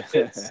the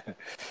benefits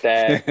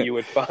that you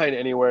would find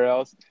anywhere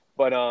else.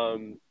 But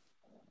all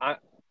I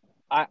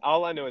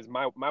know is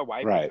my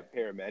wife is a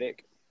paramedic.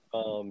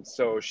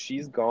 So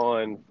she's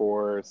gone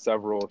for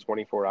several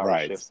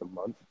 24-hour shifts a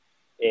month.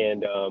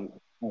 And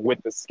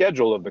with the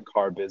schedule of the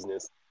car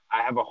business,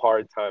 I have a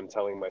hard time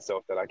telling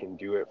myself that I can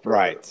do it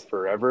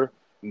forever,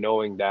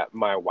 knowing that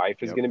my wife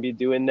is going to be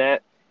doing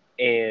that.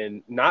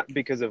 And not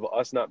because of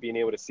us not being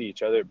able to see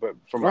each other, but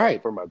for my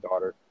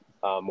daughter,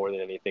 more than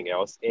anything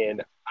else.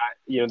 And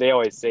they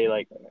always say,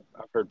 like,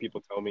 I've heard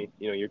people tell me,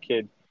 your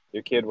kid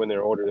when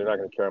they're older, they're not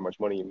going to care how much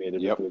money you made. They're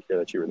just going to care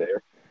that you were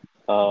there.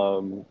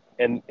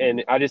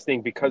 And I just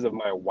think because of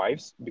my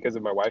wife's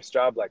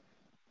job, like,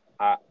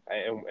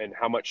 and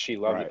how much she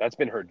loved it, that's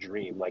been her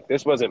dream. Like,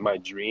 this wasn't my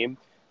dream.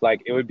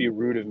 Like, it would be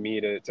rude of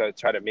me to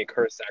try to make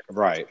her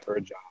sacrifice her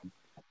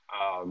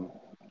job.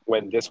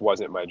 When this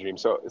wasn't my dream.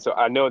 So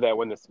I know that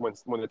when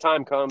the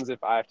time comes,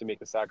 if I have to make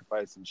the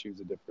sacrifice and choose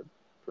a different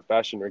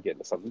profession or get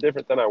into something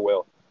different, then I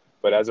will.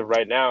 But as of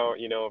right now,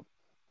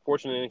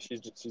 fortunately,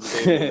 she's a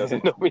baby and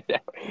doesn't know me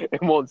that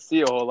and won't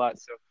see a whole lot.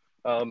 So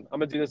I'm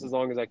gonna do this as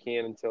long as I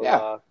can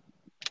until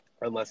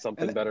unless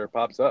something better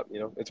pops up.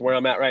 It's where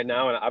I'm at right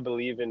now, and I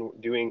believe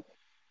in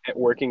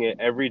working at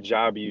every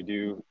job you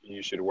do.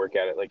 You should work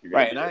at it like you're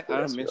right. And I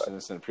mentioned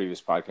this in a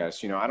previous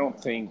podcast. I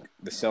don't think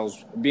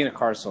being a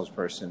car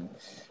salesperson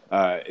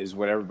is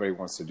what everybody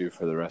wants to do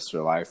for the rest of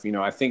their life.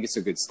 I think it's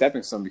a good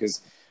stepping stone,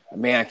 because,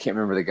 man, I can't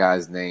remember the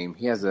guy's name.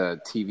 He has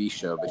a TV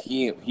show, but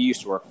he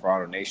used to work for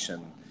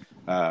AutoNation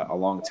a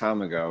long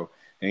time ago.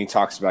 and he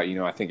talks about,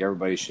 I think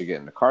everybody should get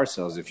into car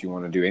sales if you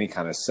want to do any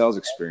kind of sales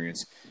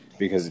experience,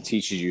 because it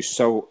teaches you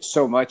so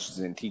much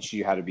and teaches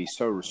you how to be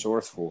so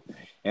resourceful.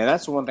 And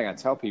that's the one thing I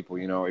tell people,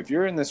 if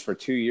you're in this for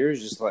 2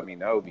 years, just let me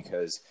know,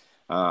 because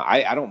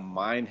I don't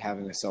mind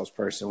having a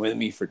salesperson with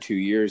me for 2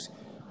 years,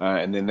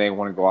 and then they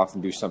want to go off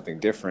and do something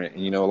different.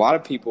 And, a lot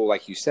of people,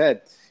 like you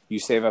said, you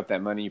save up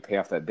that money, you pay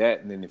off that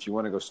debt, and then if you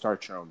want to go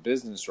start your own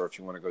business or if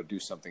you want to go do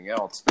something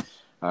else,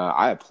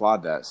 I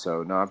applaud that.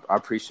 So, no, I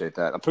appreciate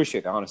that. I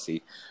appreciate the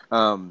honesty.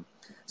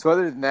 So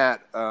other than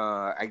that,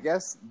 I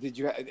guess,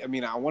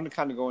 I want to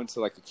kind of go into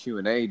like a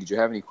Q&A. Did you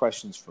have any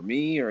questions for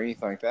me or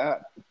anything like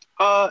that?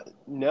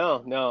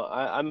 No.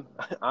 I'm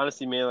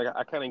honestly, man, like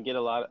I kind of get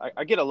a lot.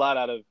 I get a lot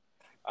out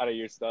of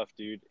your stuff,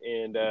 dude.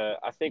 And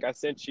I think I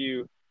sent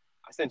you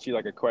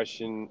like a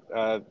question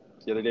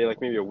the other day,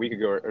 like maybe a week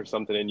ago or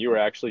something, and you were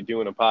actually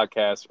doing a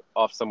podcast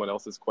off someone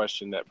else's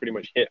question that pretty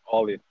much hit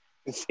all the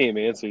same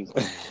answers.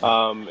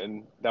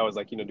 And that was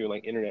like, doing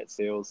like internet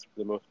sales for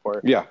the most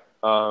part. Yeah.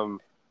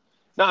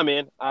 Nah,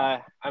 man,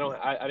 I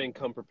didn't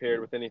come prepared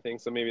with anything,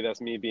 so maybe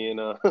that's me being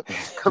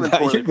coming No,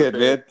 forward. you're good,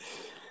 man.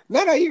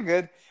 No, you're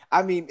good.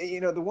 I mean,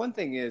 the one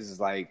thing is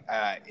like,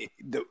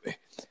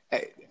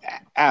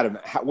 Adam,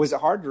 was it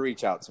hard to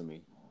reach out to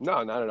me?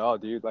 No, not at all,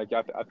 dude. Like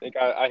I think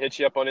I hit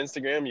you up on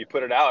Instagram. You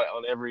put it out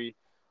on every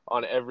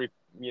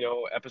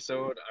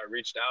episode. I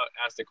reached out,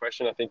 asked a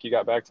question. I think you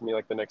got back to me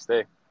like the next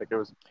day. Like it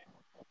was,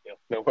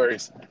 no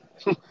worries.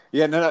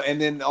 Yeah, no.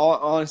 And then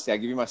honestly, I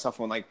give you my cell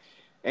phone, like,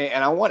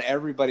 and I want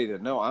everybody to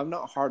know I'm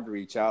not hard to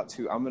reach out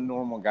to. I'm a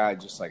normal guy,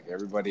 just like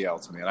everybody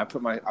else, man. I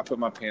put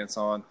my pants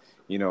on,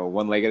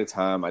 one leg at a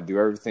time. I do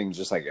everything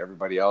just like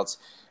everybody else.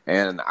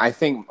 And I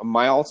think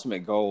my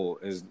ultimate goal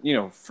is,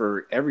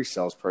 for every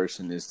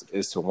salesperson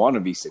is to want to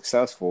be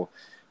successful,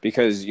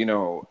 because,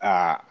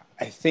 I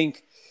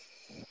think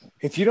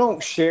if you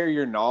don't share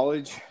your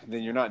knowledge,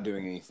 then you're not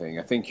doing anything.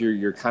 I think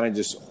you're kind of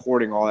just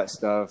hoarding all that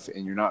stuff,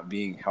 and you're not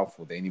being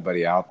helpful to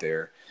anybody out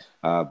there.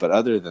 But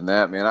other than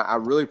that, man, I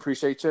really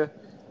appreciate you.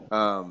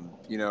 I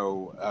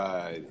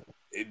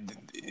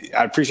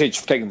appreciate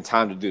you taking the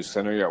time to do this, because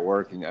I know you're at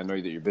work and I know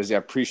that you're busy. I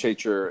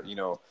appreciate your,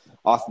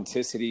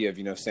 authenticity of,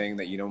 saying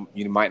that, you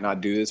might not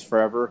do this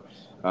forever.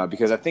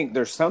 Because I think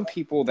there's some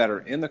people that are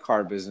in the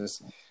car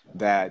business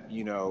that,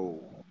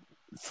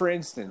 for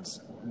instance,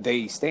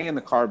 they stay in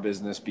the car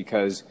business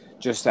because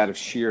just out of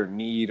sheer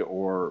need,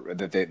 or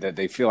that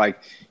they feel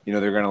like,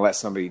 they're going to let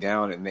somebody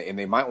down, and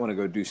they might want to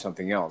go do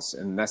something else.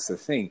 And that's the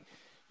thing.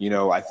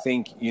 I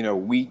think,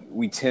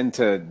 we tend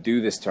to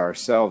do this to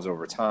ourselves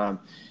over time.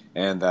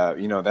 And,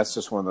 that's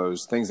just one of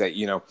those things that,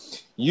 you're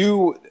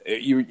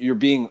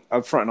being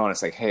upfront and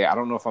honest. Like, hey, I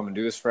don't know if I'm going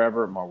to do this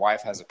forever. My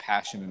wife has a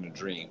passion and a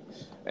dream.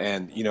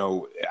 And,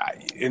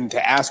 and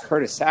to ask her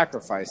to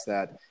sacrifice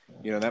that,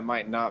 that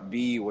might not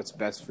be what's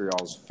best for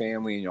y'all's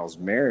family and y'all's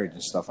marriage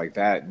and stuff like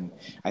that. And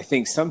I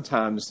think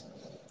sometimes,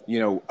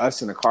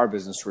 us in the car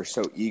business, we're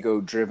so ego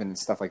driven and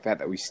stuff like that,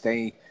 that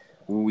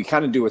we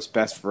kind of do what's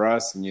best for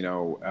us, and, we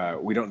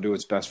don't do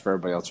what's best for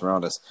everybody else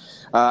around us.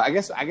 I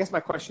guess my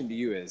question to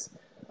you is,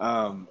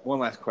 one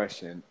last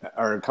question,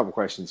 or a couple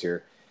questions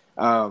here.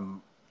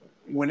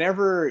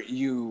 Whenever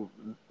you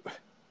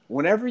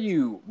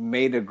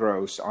made a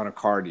gross on a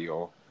car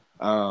deal,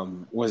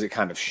 was it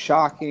kind of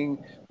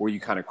shocking? Were you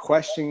kind of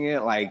questioning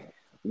it? Like,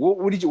 what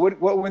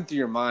went through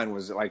your mind?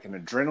 Was it like an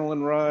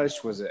adrenaline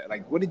rush? Was it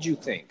like, what did you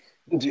think?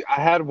 Dude,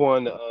 I had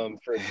one,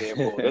 for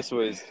example, this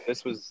was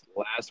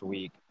last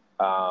week.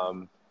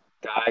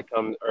 Guy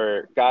comes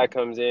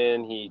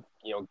in, he,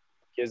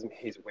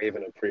 he's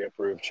waving a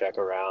pre-approved check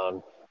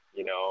around,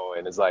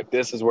 and it's like,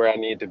 this is where I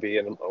need to be.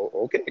 And I'm,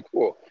 okay,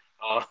 cool.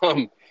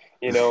 And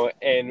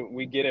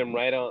we hit him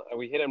right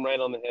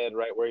on the head,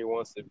 right where he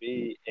wants to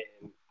be.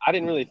 And I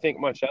didn't really think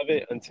much of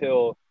it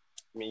until,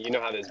 you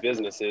know how this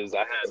business is.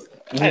 I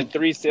had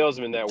 3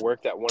 salesmen that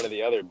worked at one of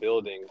the other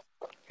buildings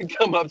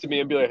come up to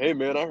me and be like, hey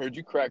man, I heard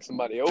you crack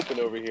somebody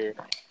open over here.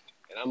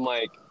 And I'm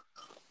like,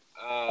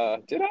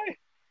 did I?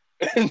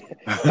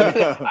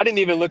 I didn't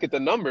even look at the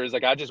numbers.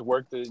 Like, I just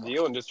worked the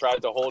deal and just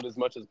tried to hold as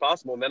much as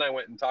possible. And then I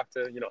went and talked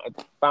to, I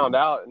found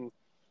out, and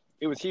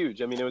it was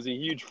huge. I mean, it was a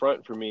huge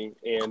front for me.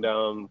 And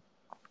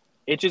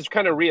it just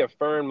kind of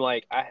reaffirmed,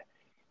 like,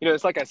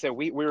 it's like I said,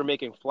 we were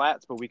making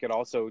flats, but we could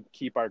also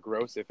keep our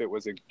gross if it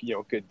was a,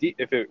 good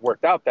if it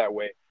worked out that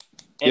way.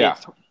 And Yeah.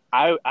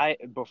 I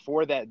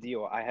before that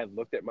deal, I had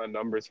looked at my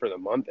numbers for the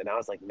month, and I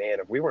was like, man,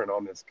 if we weren't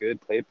on this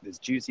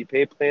juicy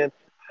pay plan,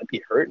 I'd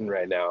be hurting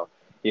right now,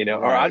 or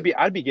Right.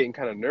 I'd be getting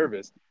kind of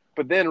nervous.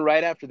 But then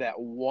right after that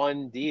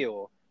one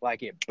deal,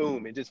 like it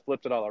just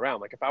flipped it all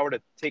around. Like if I were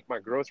to take my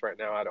gross right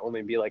now, I'd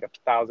only be like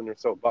 $1,000 or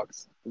so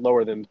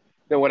lower than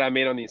what I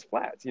made on these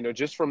flats,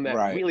 just from that,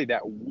 Right. really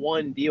that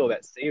one deal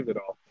that saved it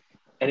all.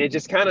 And it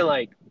just kind of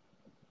like,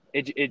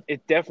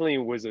 it definitely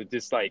was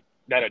just like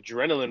that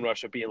adrenaline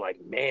rush of being like,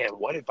 man,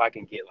 what if I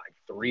can get like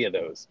 3 of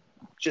those,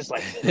 just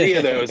like 3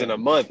 of those in a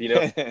month?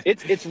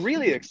 It's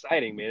really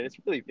exciting, man.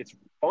 It's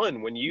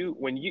fun when you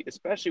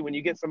especially when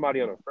you get somebody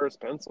on a first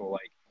pencil.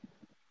 Like,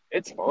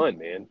 it's fun,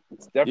 man.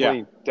 It's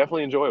Yeah.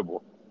 definitely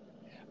enjoyable.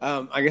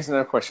 I guess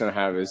another question I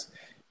have is,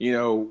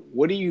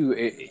 what do you,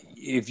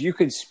 if you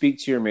could speak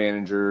to your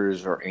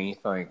managers or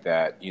anything like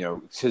that,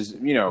 because,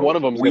 One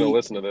of them's going to we,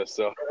 listen to this,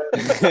 so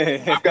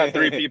I've got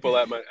three people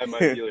at my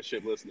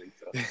dealership listening,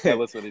 so that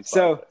listen to these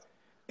so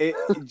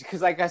podcasts.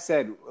 because like I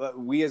said,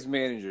 we as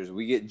managers,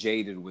 we get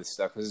jaded with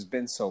stuff because it's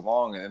been so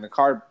long, and the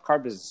car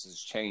business has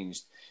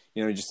changed.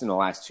 Just in the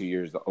last 2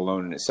 years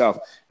alone in itself.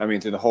 I mean,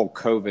 through the whole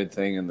COVID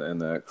thing and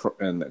the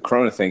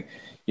Corona thing,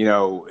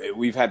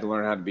 we've had to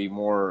learn how to be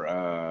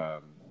more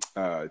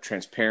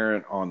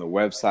transparent on the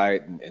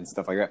website and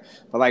stuff like that.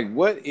 But like,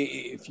 what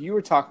if you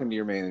were talking to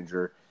your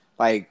manager?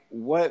 Like,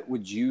 what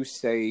would you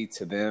say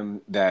to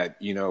them that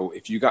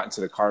if you got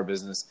into the car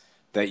business,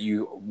 that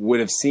you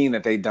would have seen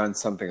that they'd done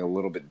something a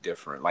little bit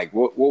different? Like,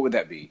 what would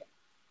that be?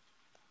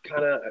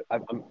 Kind of,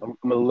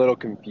 I'm a little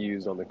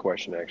confused on the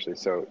question actually.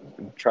 So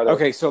try that.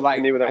 Okay, so Hit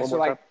like, me with that one so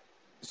more time. like,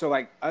 so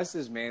like us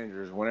as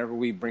managers, whenever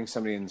we bring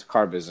somebody into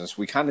car business,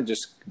 we kind of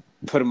just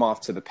put them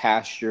off to the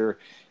pasture,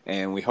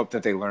 and we hope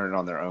that they learn it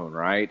on their own,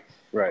 right?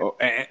 Right.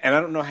 And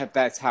I don't know if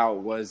that's how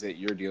it was at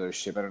your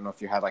dealership. I don't know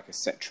if you had like a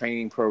set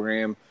training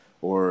program,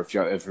 or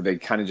if they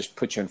kind of just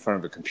put you in front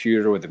of a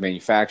computer with the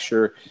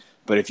manufacturer.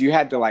 But if you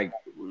had to like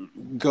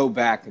go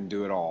back and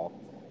do it all,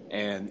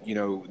 and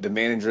the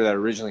manager that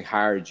originally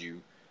hired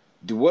you,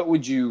 what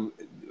would you,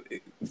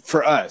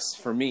 for us,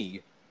 for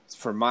me,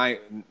 for my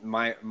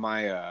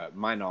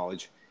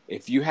knowledge,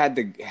 if you had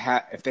to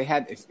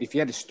if you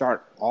had to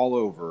start all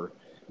over,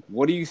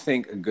 what do you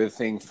think a good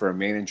thing for a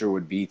manager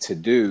would be to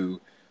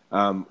do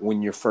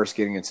when you're first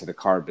getting into the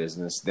car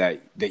business that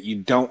you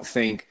don't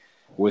think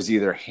was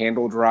either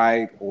handled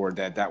right, or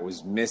that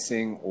was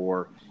missing,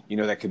 or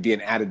that could be an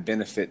added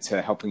benefit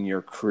to helping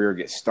your career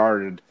get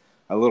started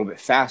a little bit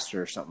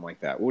faster or something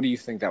like that? What do you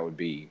think that would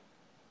be?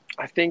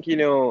 I think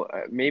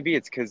maybe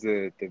it's because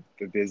the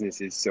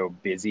business is so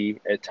busy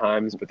at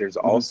times, but there's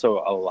Hmm.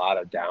 also a lot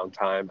of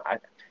downtime.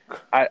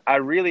 I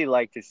really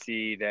like to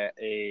see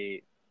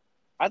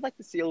I'd like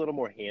to see a little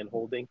more hand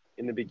holding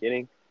in the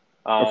beginning.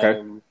 Okay.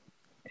 Um,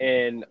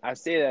 and I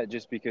say that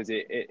just because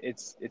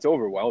it's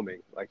overwhelming.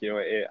 Like,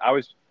 I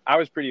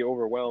was pretty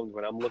overwhelmed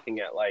when I'm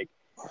looking at, like,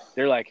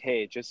 they're like,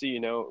 hey, just so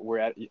you know,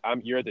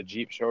 you're at the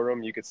Jeep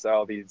showroom. You could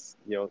sell these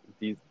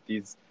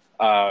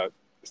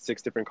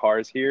 6 different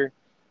cars here,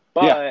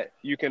 Yeah. but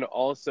you can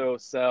also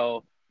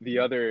sell the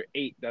other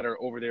 8 that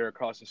are over there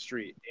across the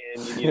street,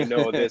 and you need to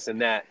know this and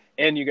that,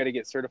 and you got to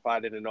get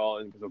certified in and all,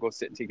 and they'll go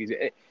sit and take these.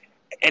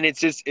 And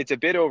it's a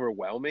bit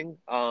overwhelming.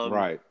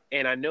 Right.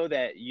 And I know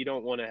that you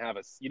don't want to have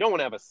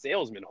a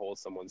salesman hold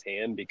someone's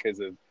hand because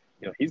of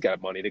he's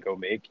got money to go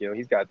make,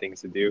 he's got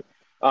things to do.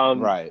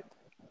 Um, Right.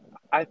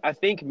 I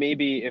think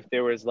maybe if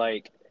there was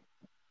like,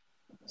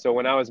 so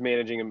when I was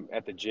managing him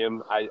at the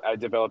gym, I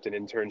developed an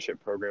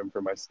internship program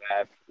for my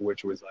staff,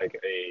 which was like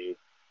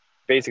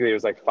basically it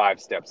was like 5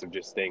 steps of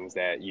just things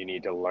that you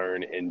need to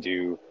learn and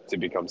do to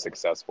become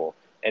successful.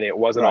 And Right.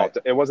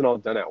 it wasn't all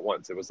done at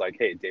once. It was like,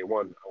 hey, day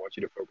 1, I want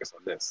you to focus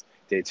on this.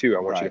 Day 2, I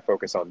want you to Right.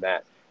 focus on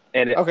that.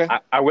 And Okay.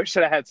 I wish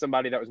that I had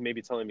somebody that was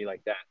maybe telling me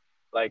like that.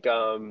 Like,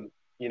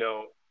 you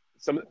know,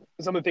 some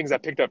of the things I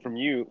picked up from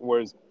you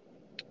was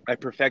I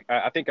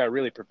think I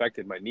really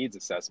perfected my needs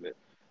assessment.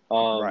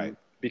 Right.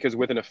 Because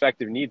with an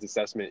effective needs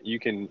assessment,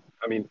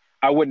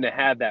 I wouldn't have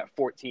had that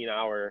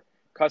 14-hour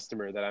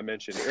customer that I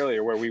mentioned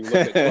earlier where we looked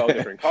at 12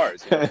 different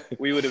cars.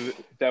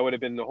 That would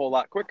have been a whole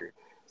lot quicker.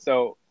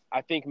 So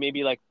I think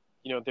maybe, like,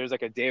 there's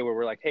like a day where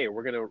we're like, hey,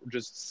 we're going to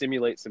just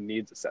simulate some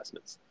needs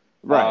assessments.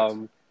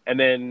 Right. And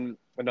then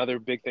another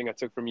big thing I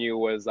took from you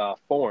was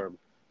FORM,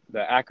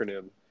 the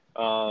acronym.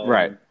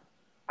 Right. Um,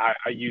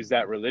 I use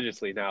that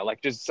religiously now.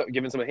 Like, just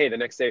giving someone, hey, the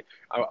next day,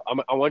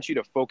 I want you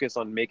to focus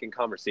on making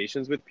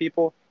conversations with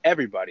people,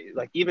 everybody,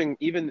 like even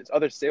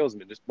other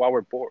salesmen, just while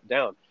we're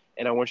down,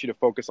 and I want you to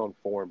focus on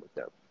form with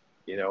them,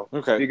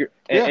 Okay. figure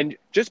Yeah. and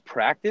just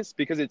practice,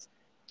 because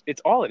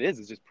it's all it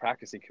is just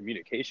practicing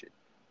communication,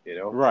 you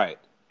know. Right.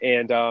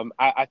 And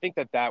I think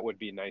that would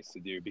be nice to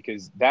do,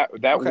 because that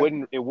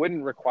Okay.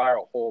 wouldn't require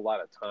a whole lot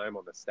of time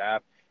on the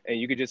staff, and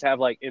you could just have,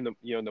 like, in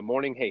the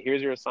morning, hey,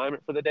 here's your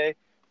assignment for the day,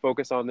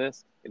 focus on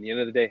this. And the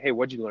end of the day, hey,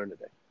 what'd you learn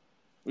today?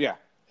 Yeah.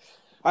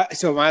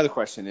 So my other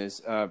question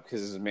is,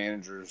 because as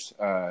managers,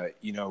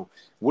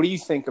 what do you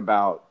think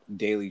about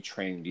daily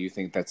training? Do you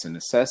think that's a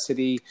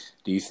necessity?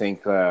 Do you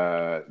think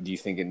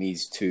it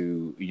needs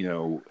to,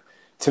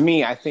 to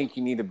me, I think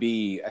you need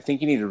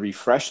to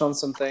refresh on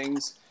some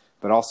things,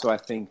 but also I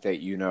think that,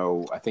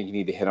 I think you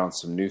need to hit on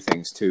some new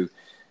things too.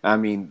 I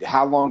mean,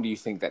 how long do you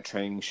think that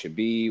training should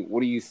be? What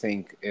do you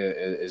think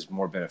is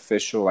more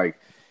beneficial? Like,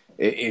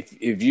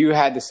 if you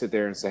had to sit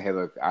there and say, "Hey,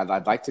 look,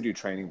 I'd like to do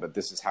training, but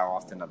this is how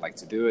often I'd like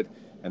to do it,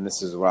 and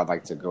this is what I'd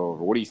like to go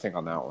over." What do you think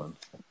on that one?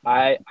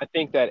 I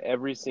think that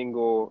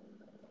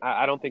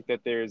I don't think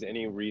that there's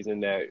any reason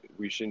that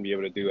we shouldn't be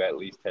able to do at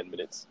least 10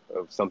 minutes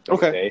of something a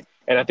Okay, day.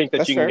 And I think that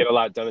that's you can fair. get a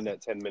lot done in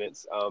that 10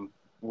 minutes.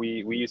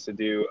 We used to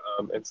do,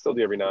 and still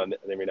do every now and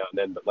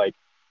then, but, like,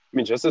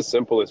 just as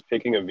simple as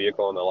picking a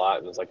vehicle on the lot,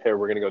 and it's like, hey,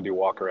 we're going to go do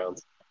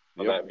walkarounds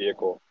on Yep. that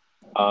vehicle.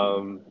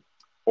 Um,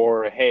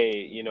 or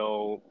hey,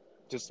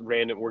 just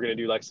random. We're gonna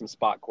do like some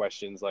spot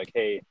questions, like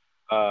hey,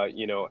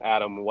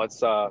 Adam,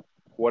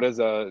 what is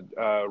a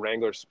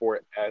Wrangler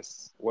Sport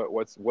S?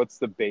 What's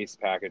the base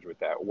package with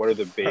that? What are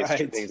the base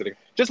Right. things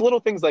just little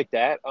things like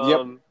that.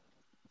 Yep.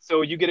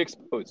 So you get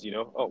exposed.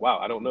 Oh wow,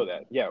 I don't know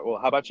that. Yeah, well,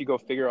 how about you go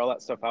figure all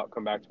that stuff out,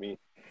 come back to me,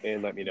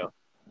 and let me know.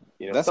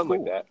 That's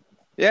Something like cool. that.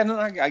 Yeah, no,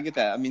 I get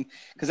that. I mean,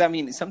 because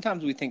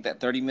sometimes we think that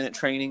 30-minute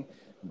training,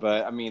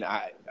 but I mean,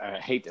 I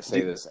hate to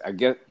say Dude, this.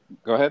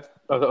 Go ahead.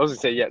 I was gonna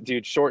say, yeah,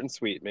 dude, short and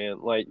sweet,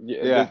 man. Like,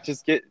 Yeah.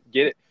 just get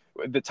it.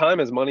 The time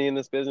is money in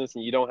this business,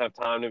 and you don't have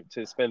time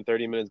to spend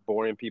 30 minutes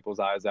boring people's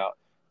eyes out.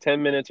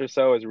 10 minutes or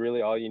so is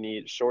really all you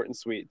need, short and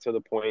sweet, to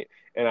the point.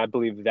 And I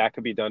believe that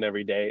could be done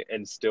every day,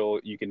 and still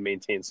you can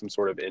maintain some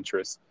sort of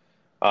interest.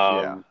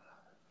 Yeah.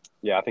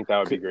 Yeah, I think that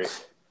would be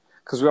great.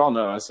 Because we all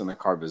know us in the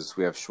car business,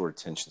 we have short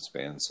attention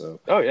spans. So,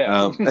 Oh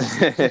yeah.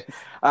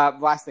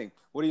 last thing,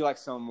 what do you like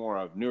selling more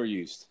of, new or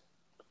used?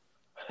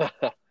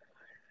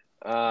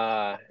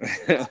 I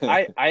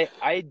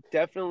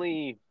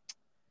definitely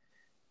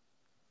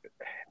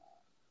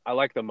I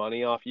like the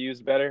money off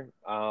used better.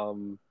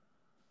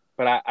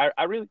 But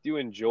I really do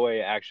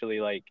enjoy actually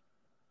like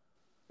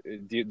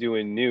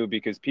doing new,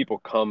 because people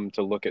come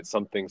to look at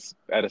something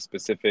at a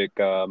specific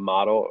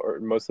model, or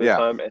most of the Yeah.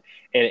 time,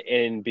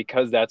 and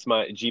because that's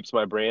Jeep's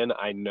my brand,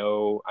 I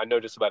know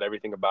just about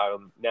everything about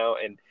them now,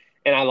 and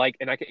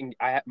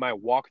my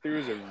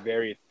walkthroughs are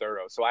very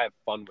thorough, so I have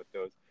fun with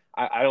those.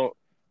 I don't,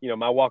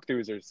 my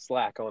walkthroughs are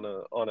slack on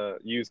a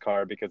used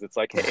car, because it's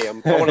like, hey, I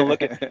want to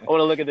look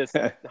at this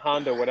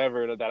Honda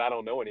whatever that I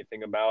don't know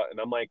anything about, and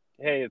I'm like,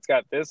 hey, it's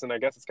got this, and I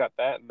guess it's got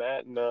that and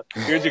that, and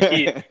here's your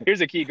key. Here's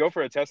a key. Go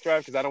for a test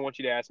drive, because I don't want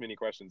you to ask me any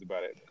questions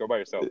about it. Go by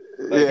yourself.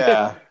 Like,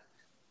 Yeah.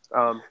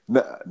 um,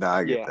 No,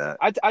 I get yeah,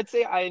 that. I'd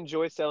say I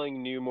enjoy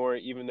selling new more,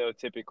 even though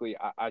typically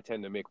I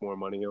tend to make more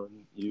money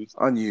on used.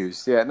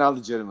 Unused, yeah, not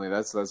legitimately.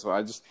 That's why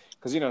I just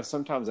because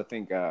sometimes I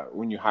think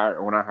when I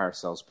hire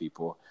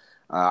salespeople,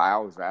 I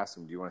always ask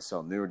them, do you want to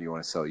sell new or do you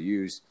want to sell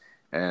used?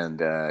 And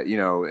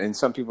and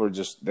some people are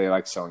they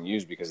like selling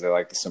used because they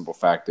like the simple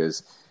fact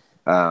is,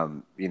 they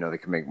can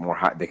make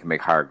they can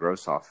make higher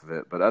gross off of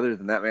it. But other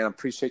than that, man, I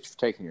appreciate you for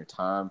taking your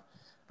time.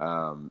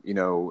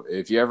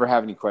 If you ever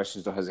have any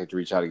questions, don't hesitate to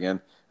reach out again.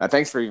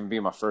 Thanks for even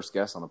being my first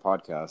guest on the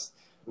podcast.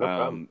 No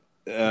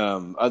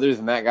problem. Other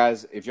than that,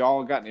 guys, if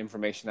y'all got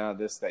information out of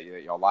this that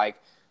y'all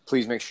like,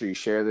 please make sure you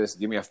share this.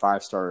 Give me a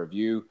 5-star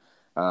review.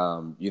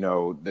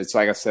 It's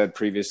like I said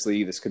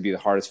previously, this could be the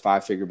hardest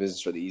 5-figure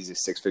business or the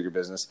easiest 6-figure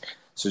business.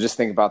 So just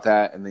think about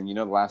that. And then,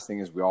 the last thing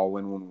is we all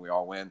win when we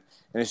all win.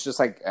 And it's just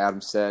like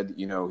Adam said,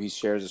 he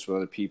shares this with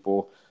other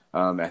people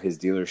at his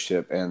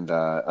dealership. And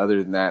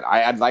other than that,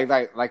 I'd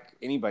like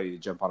anybody to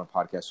jump on a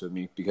podcast with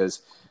me,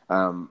 because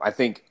I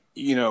think,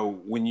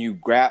 when you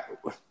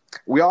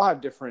we all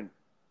have different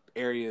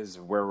areas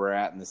where we're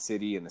at in the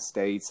city and the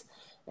states,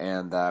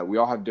 and we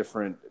all have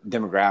different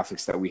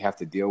demographics that we have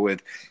to deal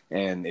with.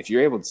 And if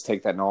you're able to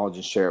take that knowledge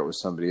and share it with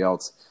somebody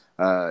else,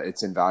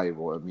 it's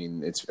invaluable. I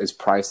mean, it's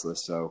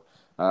priceless. So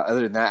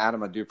other than that,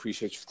 Adam, I do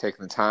appreciate you for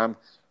taking the time.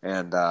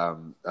 And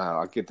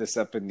I'll get this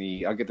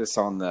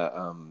on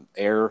the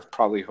air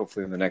probably,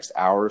 hopefully, in the next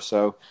hour or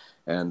so.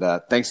 And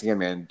thanks again,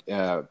 man.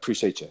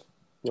 Appreciate you.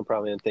 No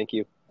problem, man. Thank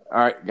you. All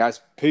right,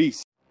 guys.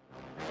 Peace.